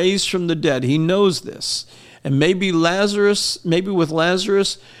be raised from the dead. He knows this. And maybe with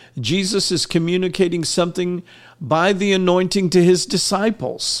Lazarus, Jesus is communicating something by the anointing to his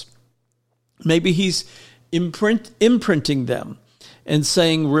disciples. Maybe he's imprinting them and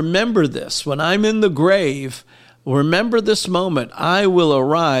saying, remember this. When I'm in the grave, remember this moment. I will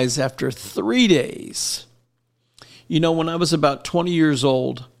arise after 3 days. You know, when I was about 20 years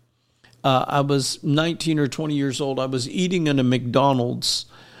old, I was 19 or 20 years old. I was eating in a McDonald's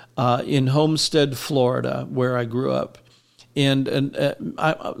in Homestead, Florida, where I grew up. And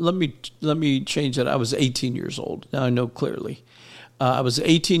let me change that. I was 18 years old. Now I know clearly. I was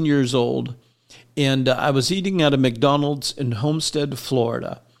 18 years old, and I was eating at a McDonald's in Homestead,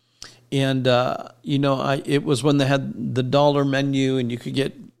 Florida. And it was when they had the dollar menu, and you could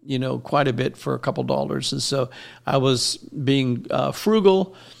get quite a bit for a couple dollars. And so I was being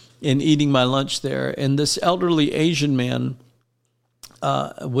frugal in eating my lunch there. And this elderly Asian man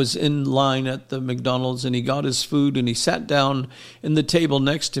was in line at the McDonald's, and he got his food, and he sat down in the table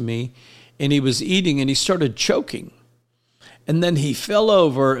next to me, and he was eating, and he started choking. And then he fell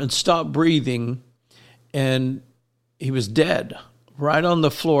over and stopped breathing, and he was dead right on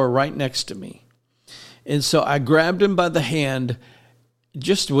the floor right next to me. And so I grabbed him by the hand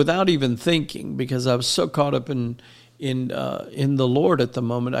just without even thinking, because I was so caught up in the Lord at the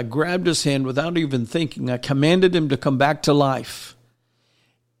moment. I grabbed his hand without even thinking. I commanded him to come back to life.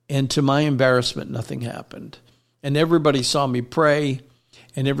 And to my embarrassment, nothing happened. And everybody saw me pray,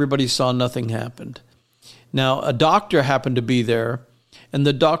 and everybody saw nothing happened. Now, a doctor happened to be there, and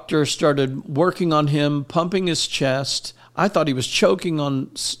the doctor started working on him, pumping his chest. I thought he was choking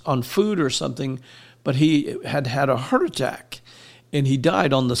on food or something, but he had had a heart attack, and he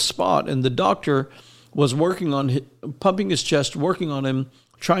died on the spot. And the doctor was pumping his chest, working on him,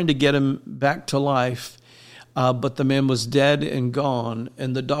 trying to get him back to life. But the man was dead and gone,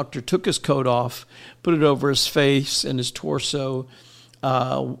 and the doctor took his coat off, put it over his face and his torso,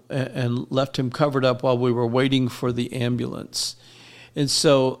 and left him covered up while we were waiting for the ambulance. And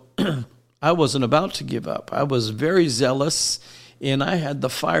so I wasn't about to give up. I was very zealous, and I had the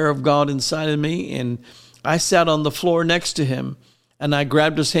fire of God inside of me, and I sat on the floor next to him, and I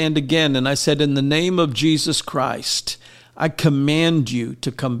grabbed his hand again, and I said, in the name of Jesus Christ, I command you to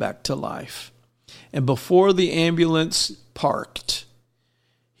come back to life. And before the ambulance parked,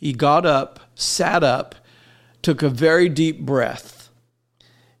 he got up, sat up, took a very deep breath,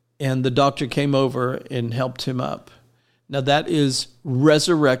 and the doctor came over and helped him up. Now that is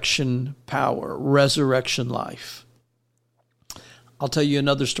resurrection power, resurrection life. I'll tell you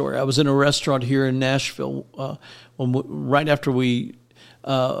another story. I was in a restaurant here in Nashville right after we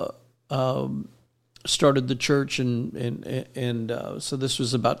started the church, and so this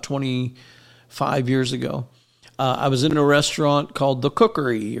was about 25 years ago. I was in a restaurant called The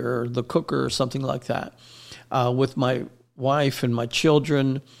Cookery or The Cooker or something like that with my wife and my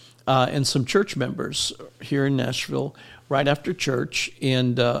children and some church members here in Nashville right after church.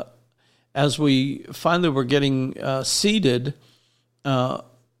 And as we finally were getting seated, a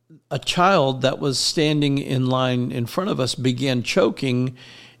child that was standing in line in front of us began choking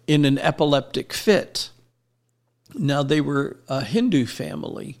in an epileptic fit. Now, they were a Hindu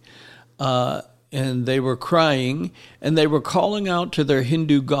family, and they were crying, and they were calling out to their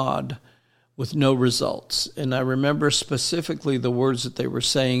Hindu god with no results. And I remember specifically the words that they were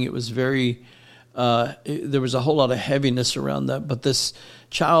saying. It was very there was a whole lot of heaviness around that. But this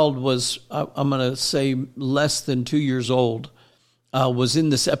child was, I'm going to say, less than 2 years old, was in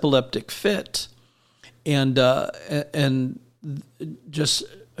this epileptic fit, and just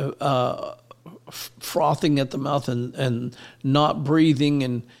frothing at the mouth and not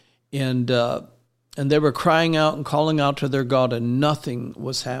breathing, and they were crying out and calling out to their God, and nothing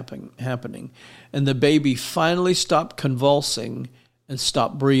was happening. And the baby finally stopped convulsing and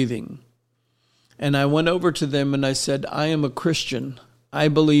stopped breathing. And I went over to them and I said, I am a Christian. I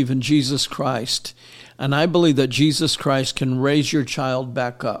believe in Jesus Christ. And I believe that Jesus Christ can raise your child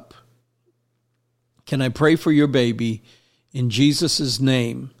back up. Can I pray for your baby in Jesus'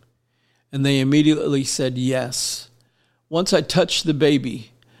 name? And they immediately said yes. Once I touched the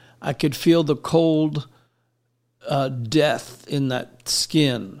baby, I could feel the cold death in that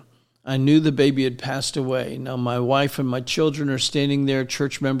skin. I knew the baby had passed away. Now my wife and my children are standing there.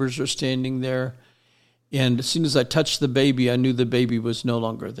 Church members are standing there. And as soon as I touched the baby, I knew the baby was no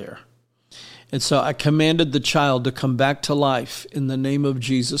longer there. And so I commanded the child to come back to life in the name of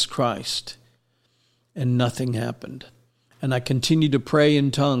Jesus Christ. And nothing happened. And I continued to pray in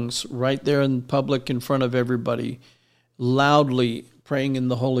tongues right there in public in front of everybody, loudly praying in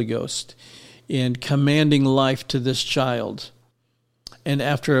the Holy Ghost and commanding life to this child. And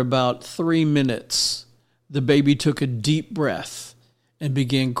after about 3 minutes, the baby took a deep breath and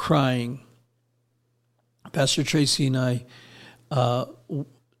began crying. Pastor Tracy and I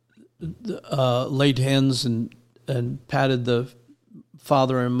laid hands and patted the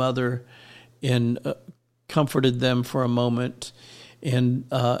father and mother and comforted them for a moment. And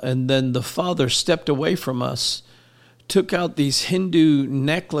then the father stepped away from us, took out these Hindu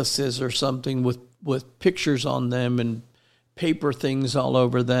necklaces or something with pictures on them and paper things all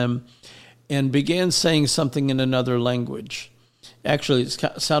over them, and began saying something in another language. Actually, it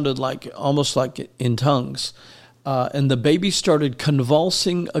sounded almost like in tongues. And the baby started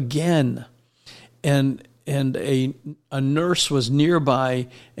convulsing again. And a nurse was nearby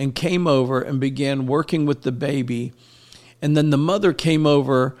and came over and began working with the baby. And then the mother came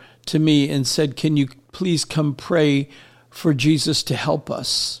over to me and said, can you please come pray for Jesus to help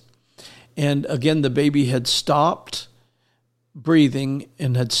us? And again, the baby had stopped breathing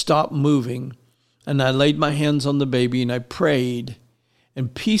and had stopped moving. And I laid my hands on the baby and I prayed,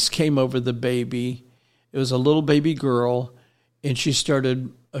 and peace came over the baby. It was a little baby girl, and she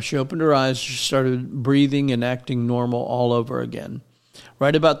opened her eyes, she started breathing and acting normal all over again.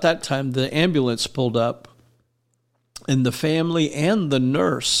 Right about that time, the ambulance pulled up, and the family and the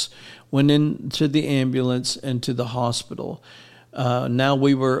nurse went into the ambulance and to the hospital. Now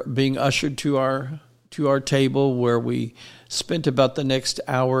we were being ushered to our table, where we spent about the next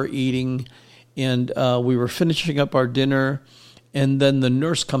hour eating, and we were finishing up our dinner, and then the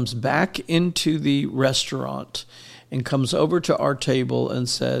nurse comes back into the restaurant and comes over to our table and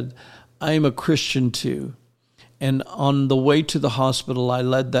said, I am a Christian too. And on the way to the hospital, I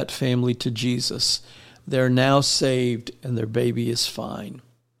led that family to Jesus. They're now saved and their baby is fine.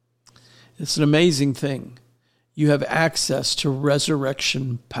 It's an amazing thing. You have access to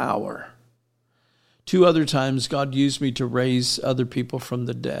resurrection power. 2 other times, God used me to raise other people from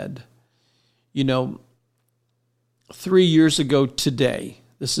the dead. 3 years ago today,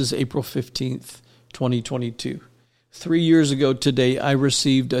 this is April 15th, 2022. 3 years ago today, I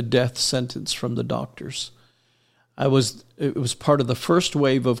received a death sentence from the doctors. It was part of the first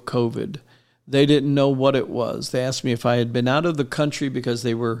wave of COVID. They didn't know what it was. They asked me if I had been out of the country because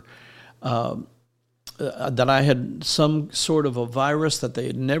they were that I had some sort of a virus that they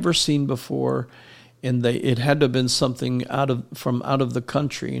had never seen before, and it had to have been something from out of the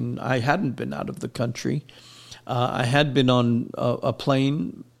country, and I hadn't been out of the country. I had been on a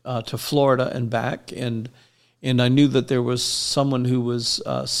plane to Florida and back, and I knew that there was someone who was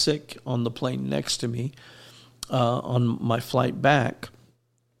sick on the plane next to me on my flight back,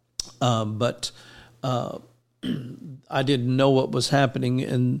 but I didn't know what was happening,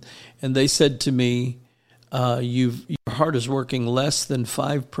 and they said to me, your heart is working less than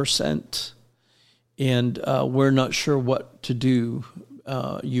 5%, and we're not sure what to do.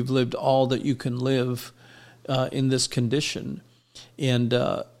 You've lived all that you can live in this condition, and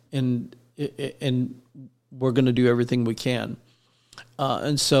we're going to do everything we can.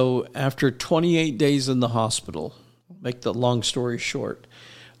 And so after 28 days in the hospital, make the long story short,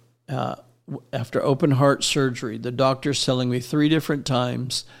 after open heart surgery, the doctor's telling me 3 different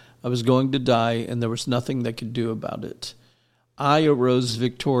times I was going to die and there was nothing they could do about it. I arose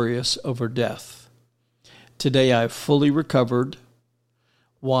victorious over death. Today I've fully recovered.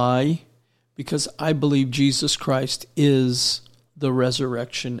 Why? Because I believe Jesus Christ is the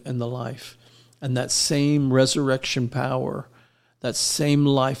resurrection and the life. And that same resurrection power, that same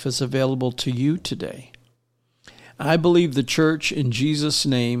life is available to you today. I believe the church in Jesus'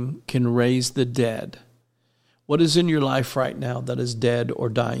 name can raise the dead. What is in your life right now that is dead or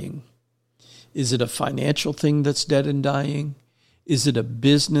dying? Is it a financial thing that's dead and dying? Is it a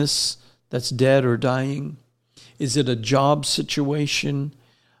business that's dead or dying? Is it a job situation?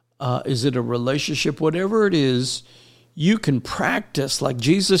 Is it a relationship? Whatever it is, you can practice like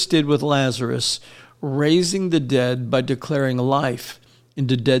Jesus did with Lazarus, raising the dead by declaring life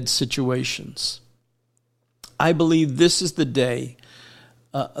into dead situations. I believe this is the day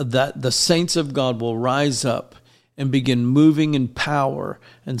that the saints of God will rise up and begin moving in power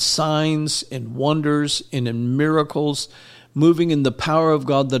and signs and wonders and in miracles, moving in the power of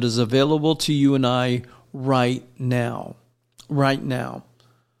God that is available to you and I right now. Right now.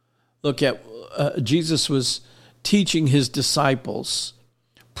 Look at Jesus was teaching his disciples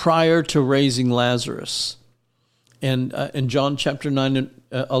prior to raising Lazarus. And in John chapter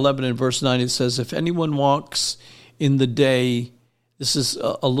 11 and verse 9, it says, if anyone walks in the day, this is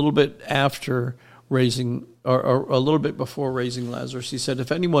a little bit after raising, or a little bit before raising Lazarus. He said,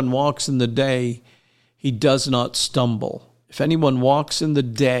 if anyone walks in the day, he does not stumble. If anyone walks in the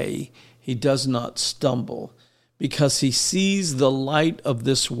day, he does not stumble, because he sees the light of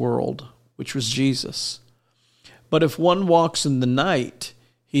this world, which was Jesus. But if one walks in the night,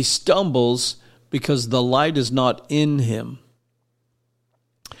 he stumbles because the light is not in him.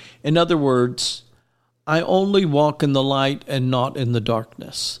 In other words, I only walk in the light and not in the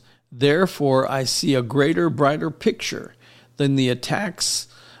darkness. Therefore, I see a greater, brighter picture than the attacks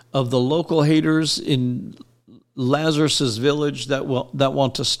of the local haters in Lazarus's village that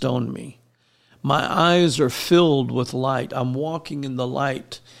want to stone me. My eyes are filled with light. I'm walking in the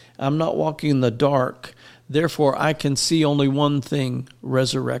light. I'm not walking in the dark. Therefore, I can see only one thing,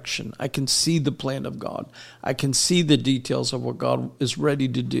 resurrection. I can see the plan of God. I can see the details of what God is ready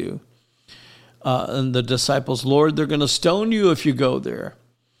to do. And the disciples, Lord, they're going to stone you if you go there.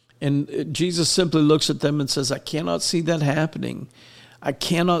 And Jesus simply looks at them and says, I cannot see that happening. I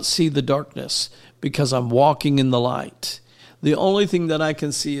cannot see the darkness because I'm walking in the light. The only thing that I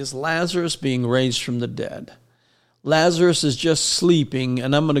can see is Lazarus being raised from the dead. Lazarus is just sleeping,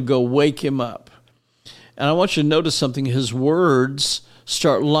 and I'm going to go wake him up. And I want you to notice something. His words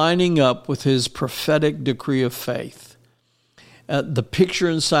start lining up with his prophetic decree of faith. The picture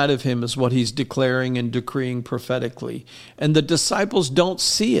inside of him is what he's declaring and decreeing prophetically. And the disciples don't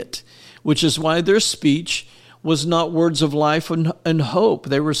see it, which is why their speech was not words of life and hope.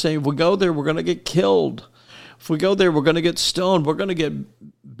 They were saying, if we go there, we're going to get killed. If we go there, we're going to get stoned. We're going to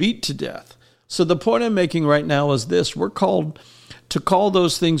get beat to death. So the point I'm making right now is this. We're called to call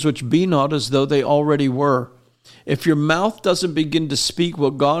those things which be not as though they already were. If your mouth doesn't begin to speak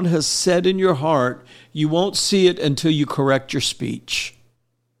what God has said in your heart, you won't see it until you correct your speech.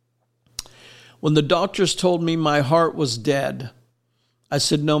 When the doctors told me my heart was dead, I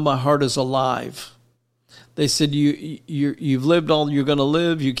said, no, my heart is alive. They said, you've lived all you're going to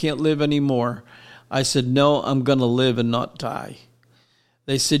live. You can't live anymore. I said, no, I'm going to live and not die.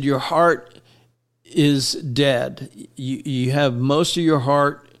 They said, your heart is dead. You have most of your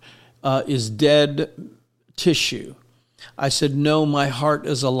heart is dead tissue. I said, no, my heart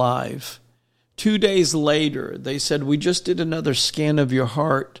is alive. 2 days later, they said, we just did another scan of your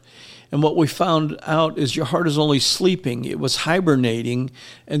heart. And what we found out is your heart is only sleeping. It was hibernating.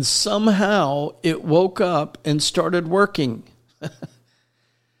 And somehow it woke up and started working.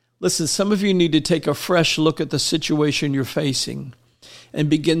 Listen, some of you need to take a fresh look at the situation you're facing and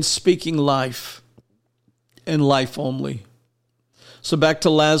begin speaking life and life only. So back to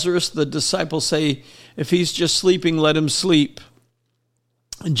Lazarus, the disciples say, if he's just sleeping, let him sleep.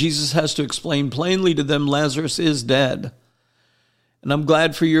 And Jesus has to explain plainly to them, Lazarus is dead. And I'm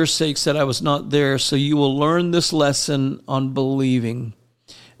glad for your sakes that I was not there, so you will learn this lesson on believing.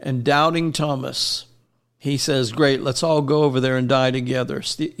 And doubting Thomas, he says, great, let's all go over there and die together.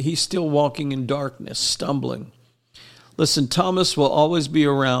 He's still walking in darkness, stumbling. Listen, Thomas will always be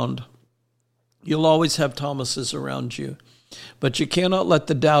around. You'll always have Thomases around you. But you cannot let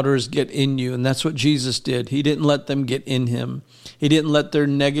the doubters get in you, and that's what Jesus did. He didn't let them get in him. He didn't let their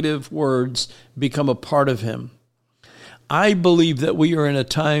negative words become a part of him. I believe that we are in a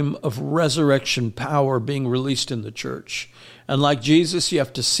time of resurrection power being released in the church. And like Jesus, you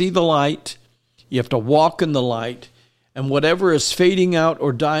have to see the light, you have to walk in the light, and whatever is fading out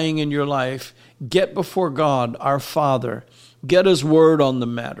or dying in your life, get before God, our Father. Get his word on the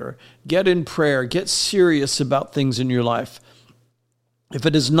matter. Get in prayer. Get serious about things in your life. If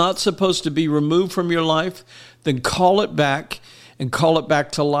it is not supposed to be removed from your life, then call it back and call it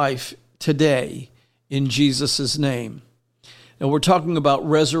back to life today in Jesus' name. And we're talking about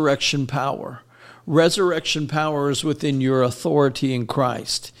resurrection power. Resurrection power is within your authority in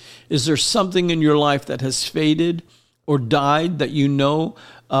Christ. Is there something in your life that has faded or died that you know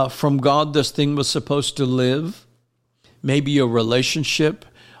from God this thing was supposed to live? Maybe a relationship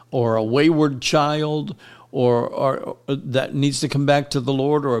or a wayward child or that needs to come back to the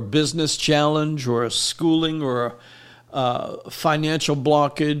Lord, or a business challenge or a schooling or a financial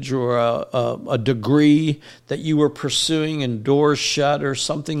blockage or a degree that you were pursuing and doors shut or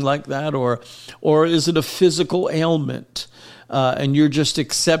something like that, or is it a physical ailment and you're just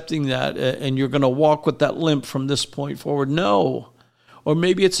accepting that and you're going to walk with that limp from this point forward? No. Or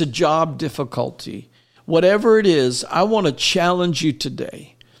maybe it's a job difficulty. Whatever it is, I want to challenge you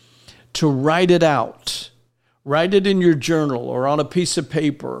today to write it out. Write it in your journal or on a piece of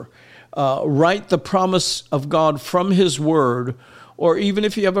paper. Write the promise of God from His Word, or even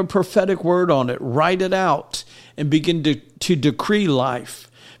if you have a prophetic word on it, write it out and begin to decree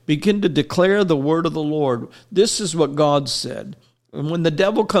life. Begin to declare the word of the Lord. This is what God said. And when the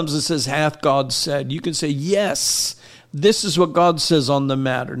devil comes and says, hath God said, you can say, yes, this is what God says on the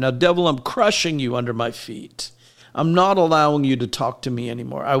matter. Now, devil, I'm crushing you under my feet. I'm not allowing you to talk to me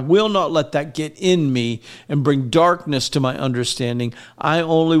anymore. I will not let that get in me and bring darkness to my understanding. I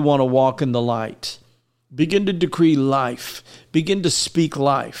only want to walk in the light. Begin to decree life. Begin to speak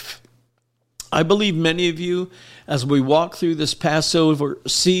life. I believe many of you, as we walk through this Passover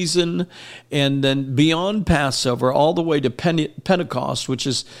season and then beyond Passover all the way to Pentecost, which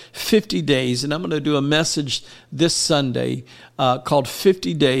is 50 days, and I'm going to do a message this Sunday called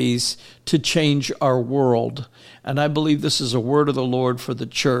 50 Days to Change Our World. And I believe this is a word of the Lord for the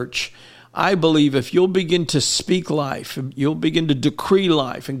church. I believe if you'll begin to speak life, you'll begin to decree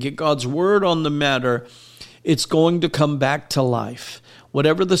life and get God's word on the matter, it's going to come back to life.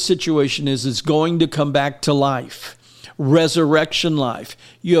 Whatever the situation is, it's going to come back to life. Resurrection life.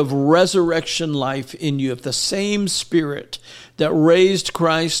 You have resurrection life in you. If the same Spirit that raised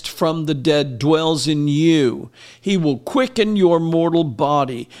Christ from the dead dwells in you, He will quicken your mortal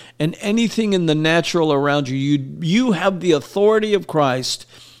body, and anything in the natural around you, you have the authority of Christ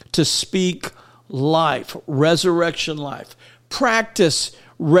to speak life, resurrection life. Practice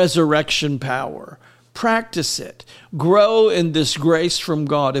resurrection power. Practice it. Grow in this grace from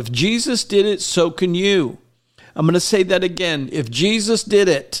God. If Jesus did it, so can you. I'm going to say that again. If Jesus did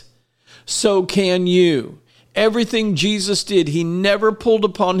it, so can you. Everything Jesus did, He never pulled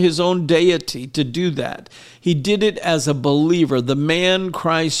upon His own deity to do that. He did it as a believer, the man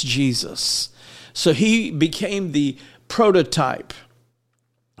Christ Jesus. So He became the prototype.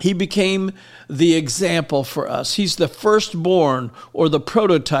 He became the example for us. He's the firstborn or the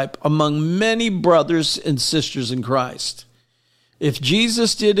prototype among many brothers and sisters in Christ. If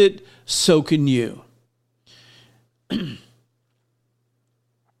Jesus did it, so can you.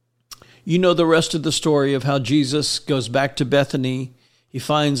 You know the rest of the story of how Jesus goes back to Bethany. He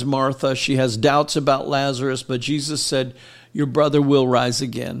finds Martha. She has doubts about Lazarus, but Jesus said, your brother will rise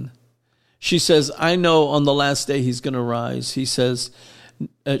again. She says, I know on the last day he's going to rise. She says,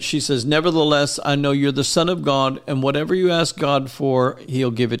 nevertheless, I know you're the Son of God, and whatever you ask God for,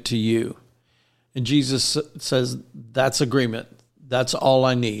 He'll give it to you. And Jesus says, that's agreement. That's all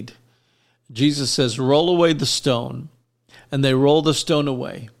I need. Jesus says, roll away the stone. And they roll the stone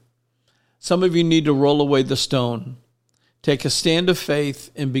away. Some of you need to roll away the stone. Take a stand of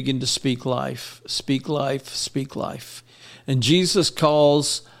faith and begin to speak life. Speak life, speak life. And Jesus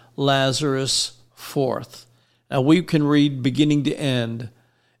calls Lazarus forth. Now we can read beginning to end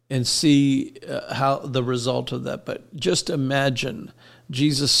and see how the result of that. But just imagine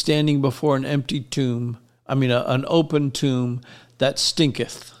Jesus standing before an empty tomb. An open tomb that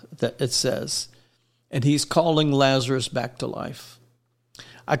stinketh, that it says. And He's calling Lazarus back to life.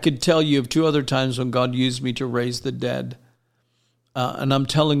 I could tell you of 2 other times when God used me to raise the dead. And I'm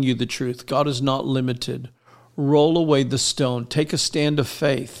telling you the truth. God is not limited. Roll away the stone. Take a stand of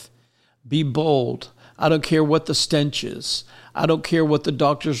faith. Be bold. I don't care what the stench is. I don't care what the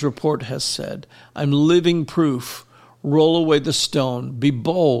doctor's report has said. I'm living proof. Roll away the stone. Be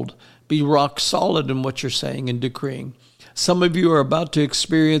bold. Be rock solid in what you're saying and decreeing. Some of you are about to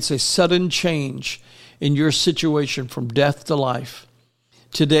experience a sudden change in your situation from death to life.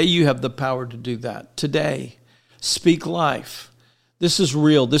 Today you have the power to do that. Today, speak life. This is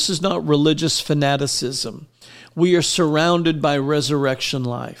real. This is not religious fanaticism. We are surrounded by resurrection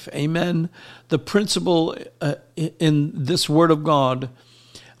life. Amen. The principle in this Word of God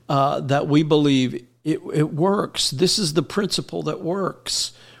that we believe, it works. This is the principle that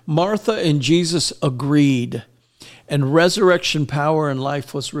works. Martha and Jesus agreed. and resurrection power and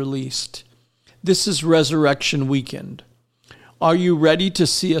life was released. This is Resurrection Weekend. Are you ready to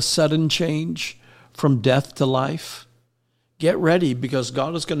see a sudden change from death to life? Get ready, because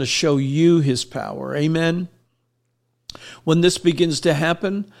God is going to show you his power. Amen. When this begins to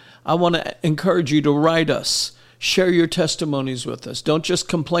happen, I want to encourage you to write us. Share your testimonies with us. Don't just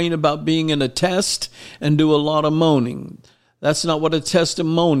complain about being in a test and do a lot of moaning. That's not what a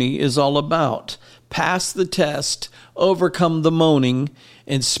testimony is all about. Pass the test, overcome the moaning,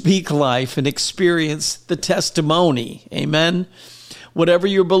 and speak life and experience the testimony. Amen. Whatever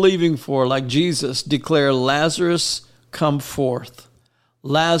you're believing for, like Jesus, declare, Lazarus, come forth.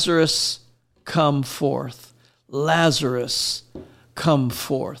 Lazarus, come forth. Lazarus, come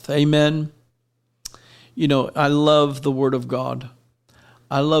forth. Amen. You know, I love the Word of God.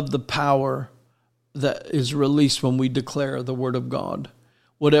 I love the power that is released when we declare the Word of God.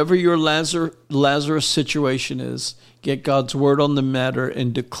 Whatever your Lazarus situation is, get God's Word on the matter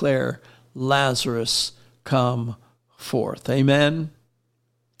and declare, Lazarus, come forth. Amen.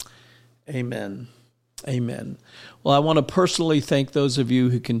 Amen. Amen. Well, I want to personally thank those of you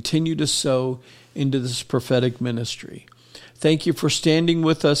who continue to sow into this prophetic ministry. Thank you for standing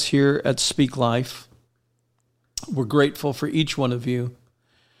with us here at Speak Life. We're grateful for each one of you.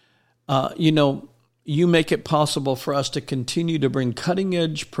 You make it possible for us to continue to bring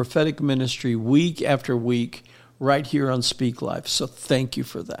cutting-edge prophetic ministry week after week right here on Speak Life. So thank you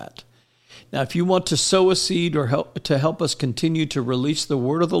for that. Now, if you want to sow a seed or help us continue to release the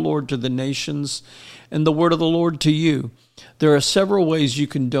word of the Lord to the nations and the word of the Lord to you, there are several ways you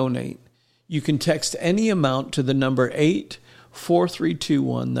can donate. You can text any amount to the number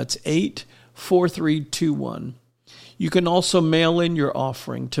 84321. That's 84321. You can also mail in your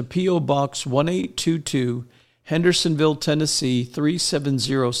offering to P.O. Box 1822, Hendersonville, Tennessee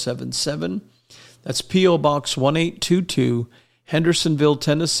 37077. That's P.O. Box 1822, Hendersonville,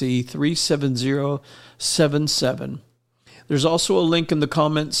 Tennessee 37077. There's also a link in the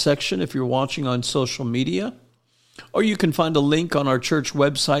comments section if you're watching on social media, or you can find a link on our church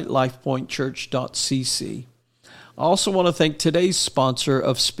website, lifepointchurch.cc. I also want to thank today's sponsor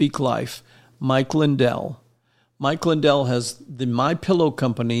of Speak Life, Mike Lindell. Mike Lindell has the My Pillow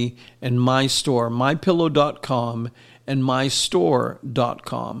Company and My Store, mypillow.com and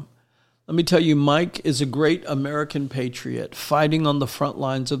mystore.com. Let me tell you, Mike is a great American patriot fighting on the front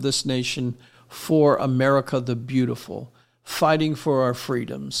lines of this nation for America the Beautiful, fighting for our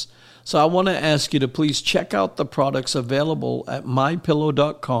freedoms. So I want to ask you to please check out the products available at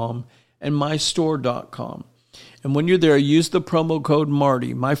mypillow.com and mystore.com. And when you're there, use the promo code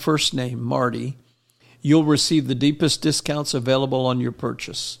Marty, my first name, Marty. You'll receive the deepest discounts available on your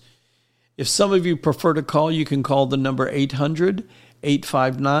purchase. If some of you prefer to call, you can call the number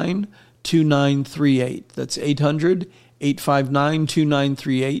 800-859-2938. That's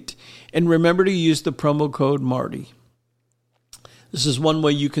 800-859-2938. And remember to use the promo code Marty. This is one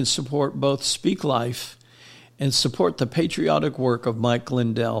way you can support both Speak Life and support the patriotic work of Mike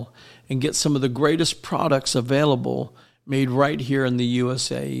Lindell and get some of the greatest products available made right here in the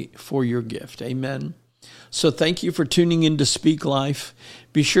USA for your gift. Amen. So thank you for tuning in to Speak Life.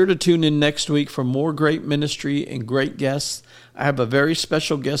 Be sure to tune in next week for more great ministry and great guests. I have a very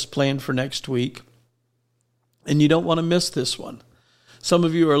special guest planned for next week, and you don't want to miss this one. Some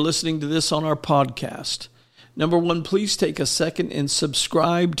of you are listening to this on our podcast. Number one, please take a second and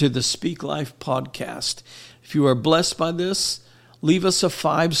subscribe to the Speak Life podcast. If you are blessed by this, leave us a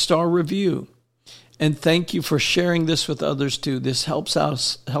 5-star review. And thank you for sharing this with others too. This helped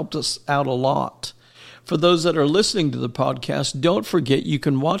us out a lot. For those that are listening to the podcast, don't forget you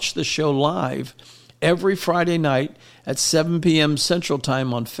can watch the show live every Friday night at 7 p.m. Central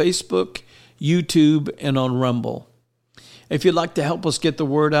Time on Facebook, YouTube, and on Rumble. If you'd like to help us get the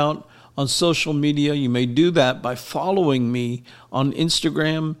word out on social media, you may do that by following me on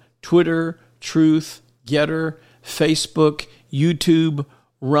Instagram, Twitter, Truth, Getter, Facebook, YouTube,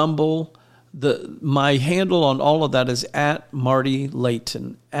 Rumble. My handle on all of that is at Marty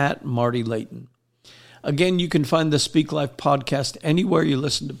Layton, at Marty Layton. Again, you can find the Speak Life podcast anywhere you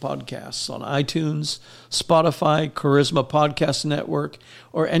listen to podcasts, on iTunes, Spotify, Charisma Podcast Network,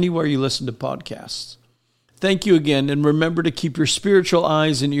 or anywhere you listen to podcasts. Thank you again, and remember to keep your spiritual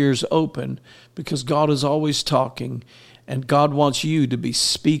eyes and ears open, because God is always talking, and God wants you to be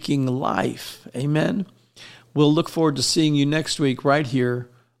speaking life. Amen? We'll look forward to seeing you next week right here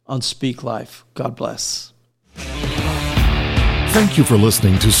on Speak Life. God bless. Thank you for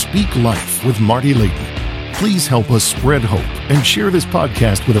listening to Speak Life with Marty Layton. Please help us spread hope and share this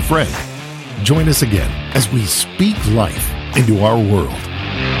podcast with a friend. Join us again as we speak life into our world.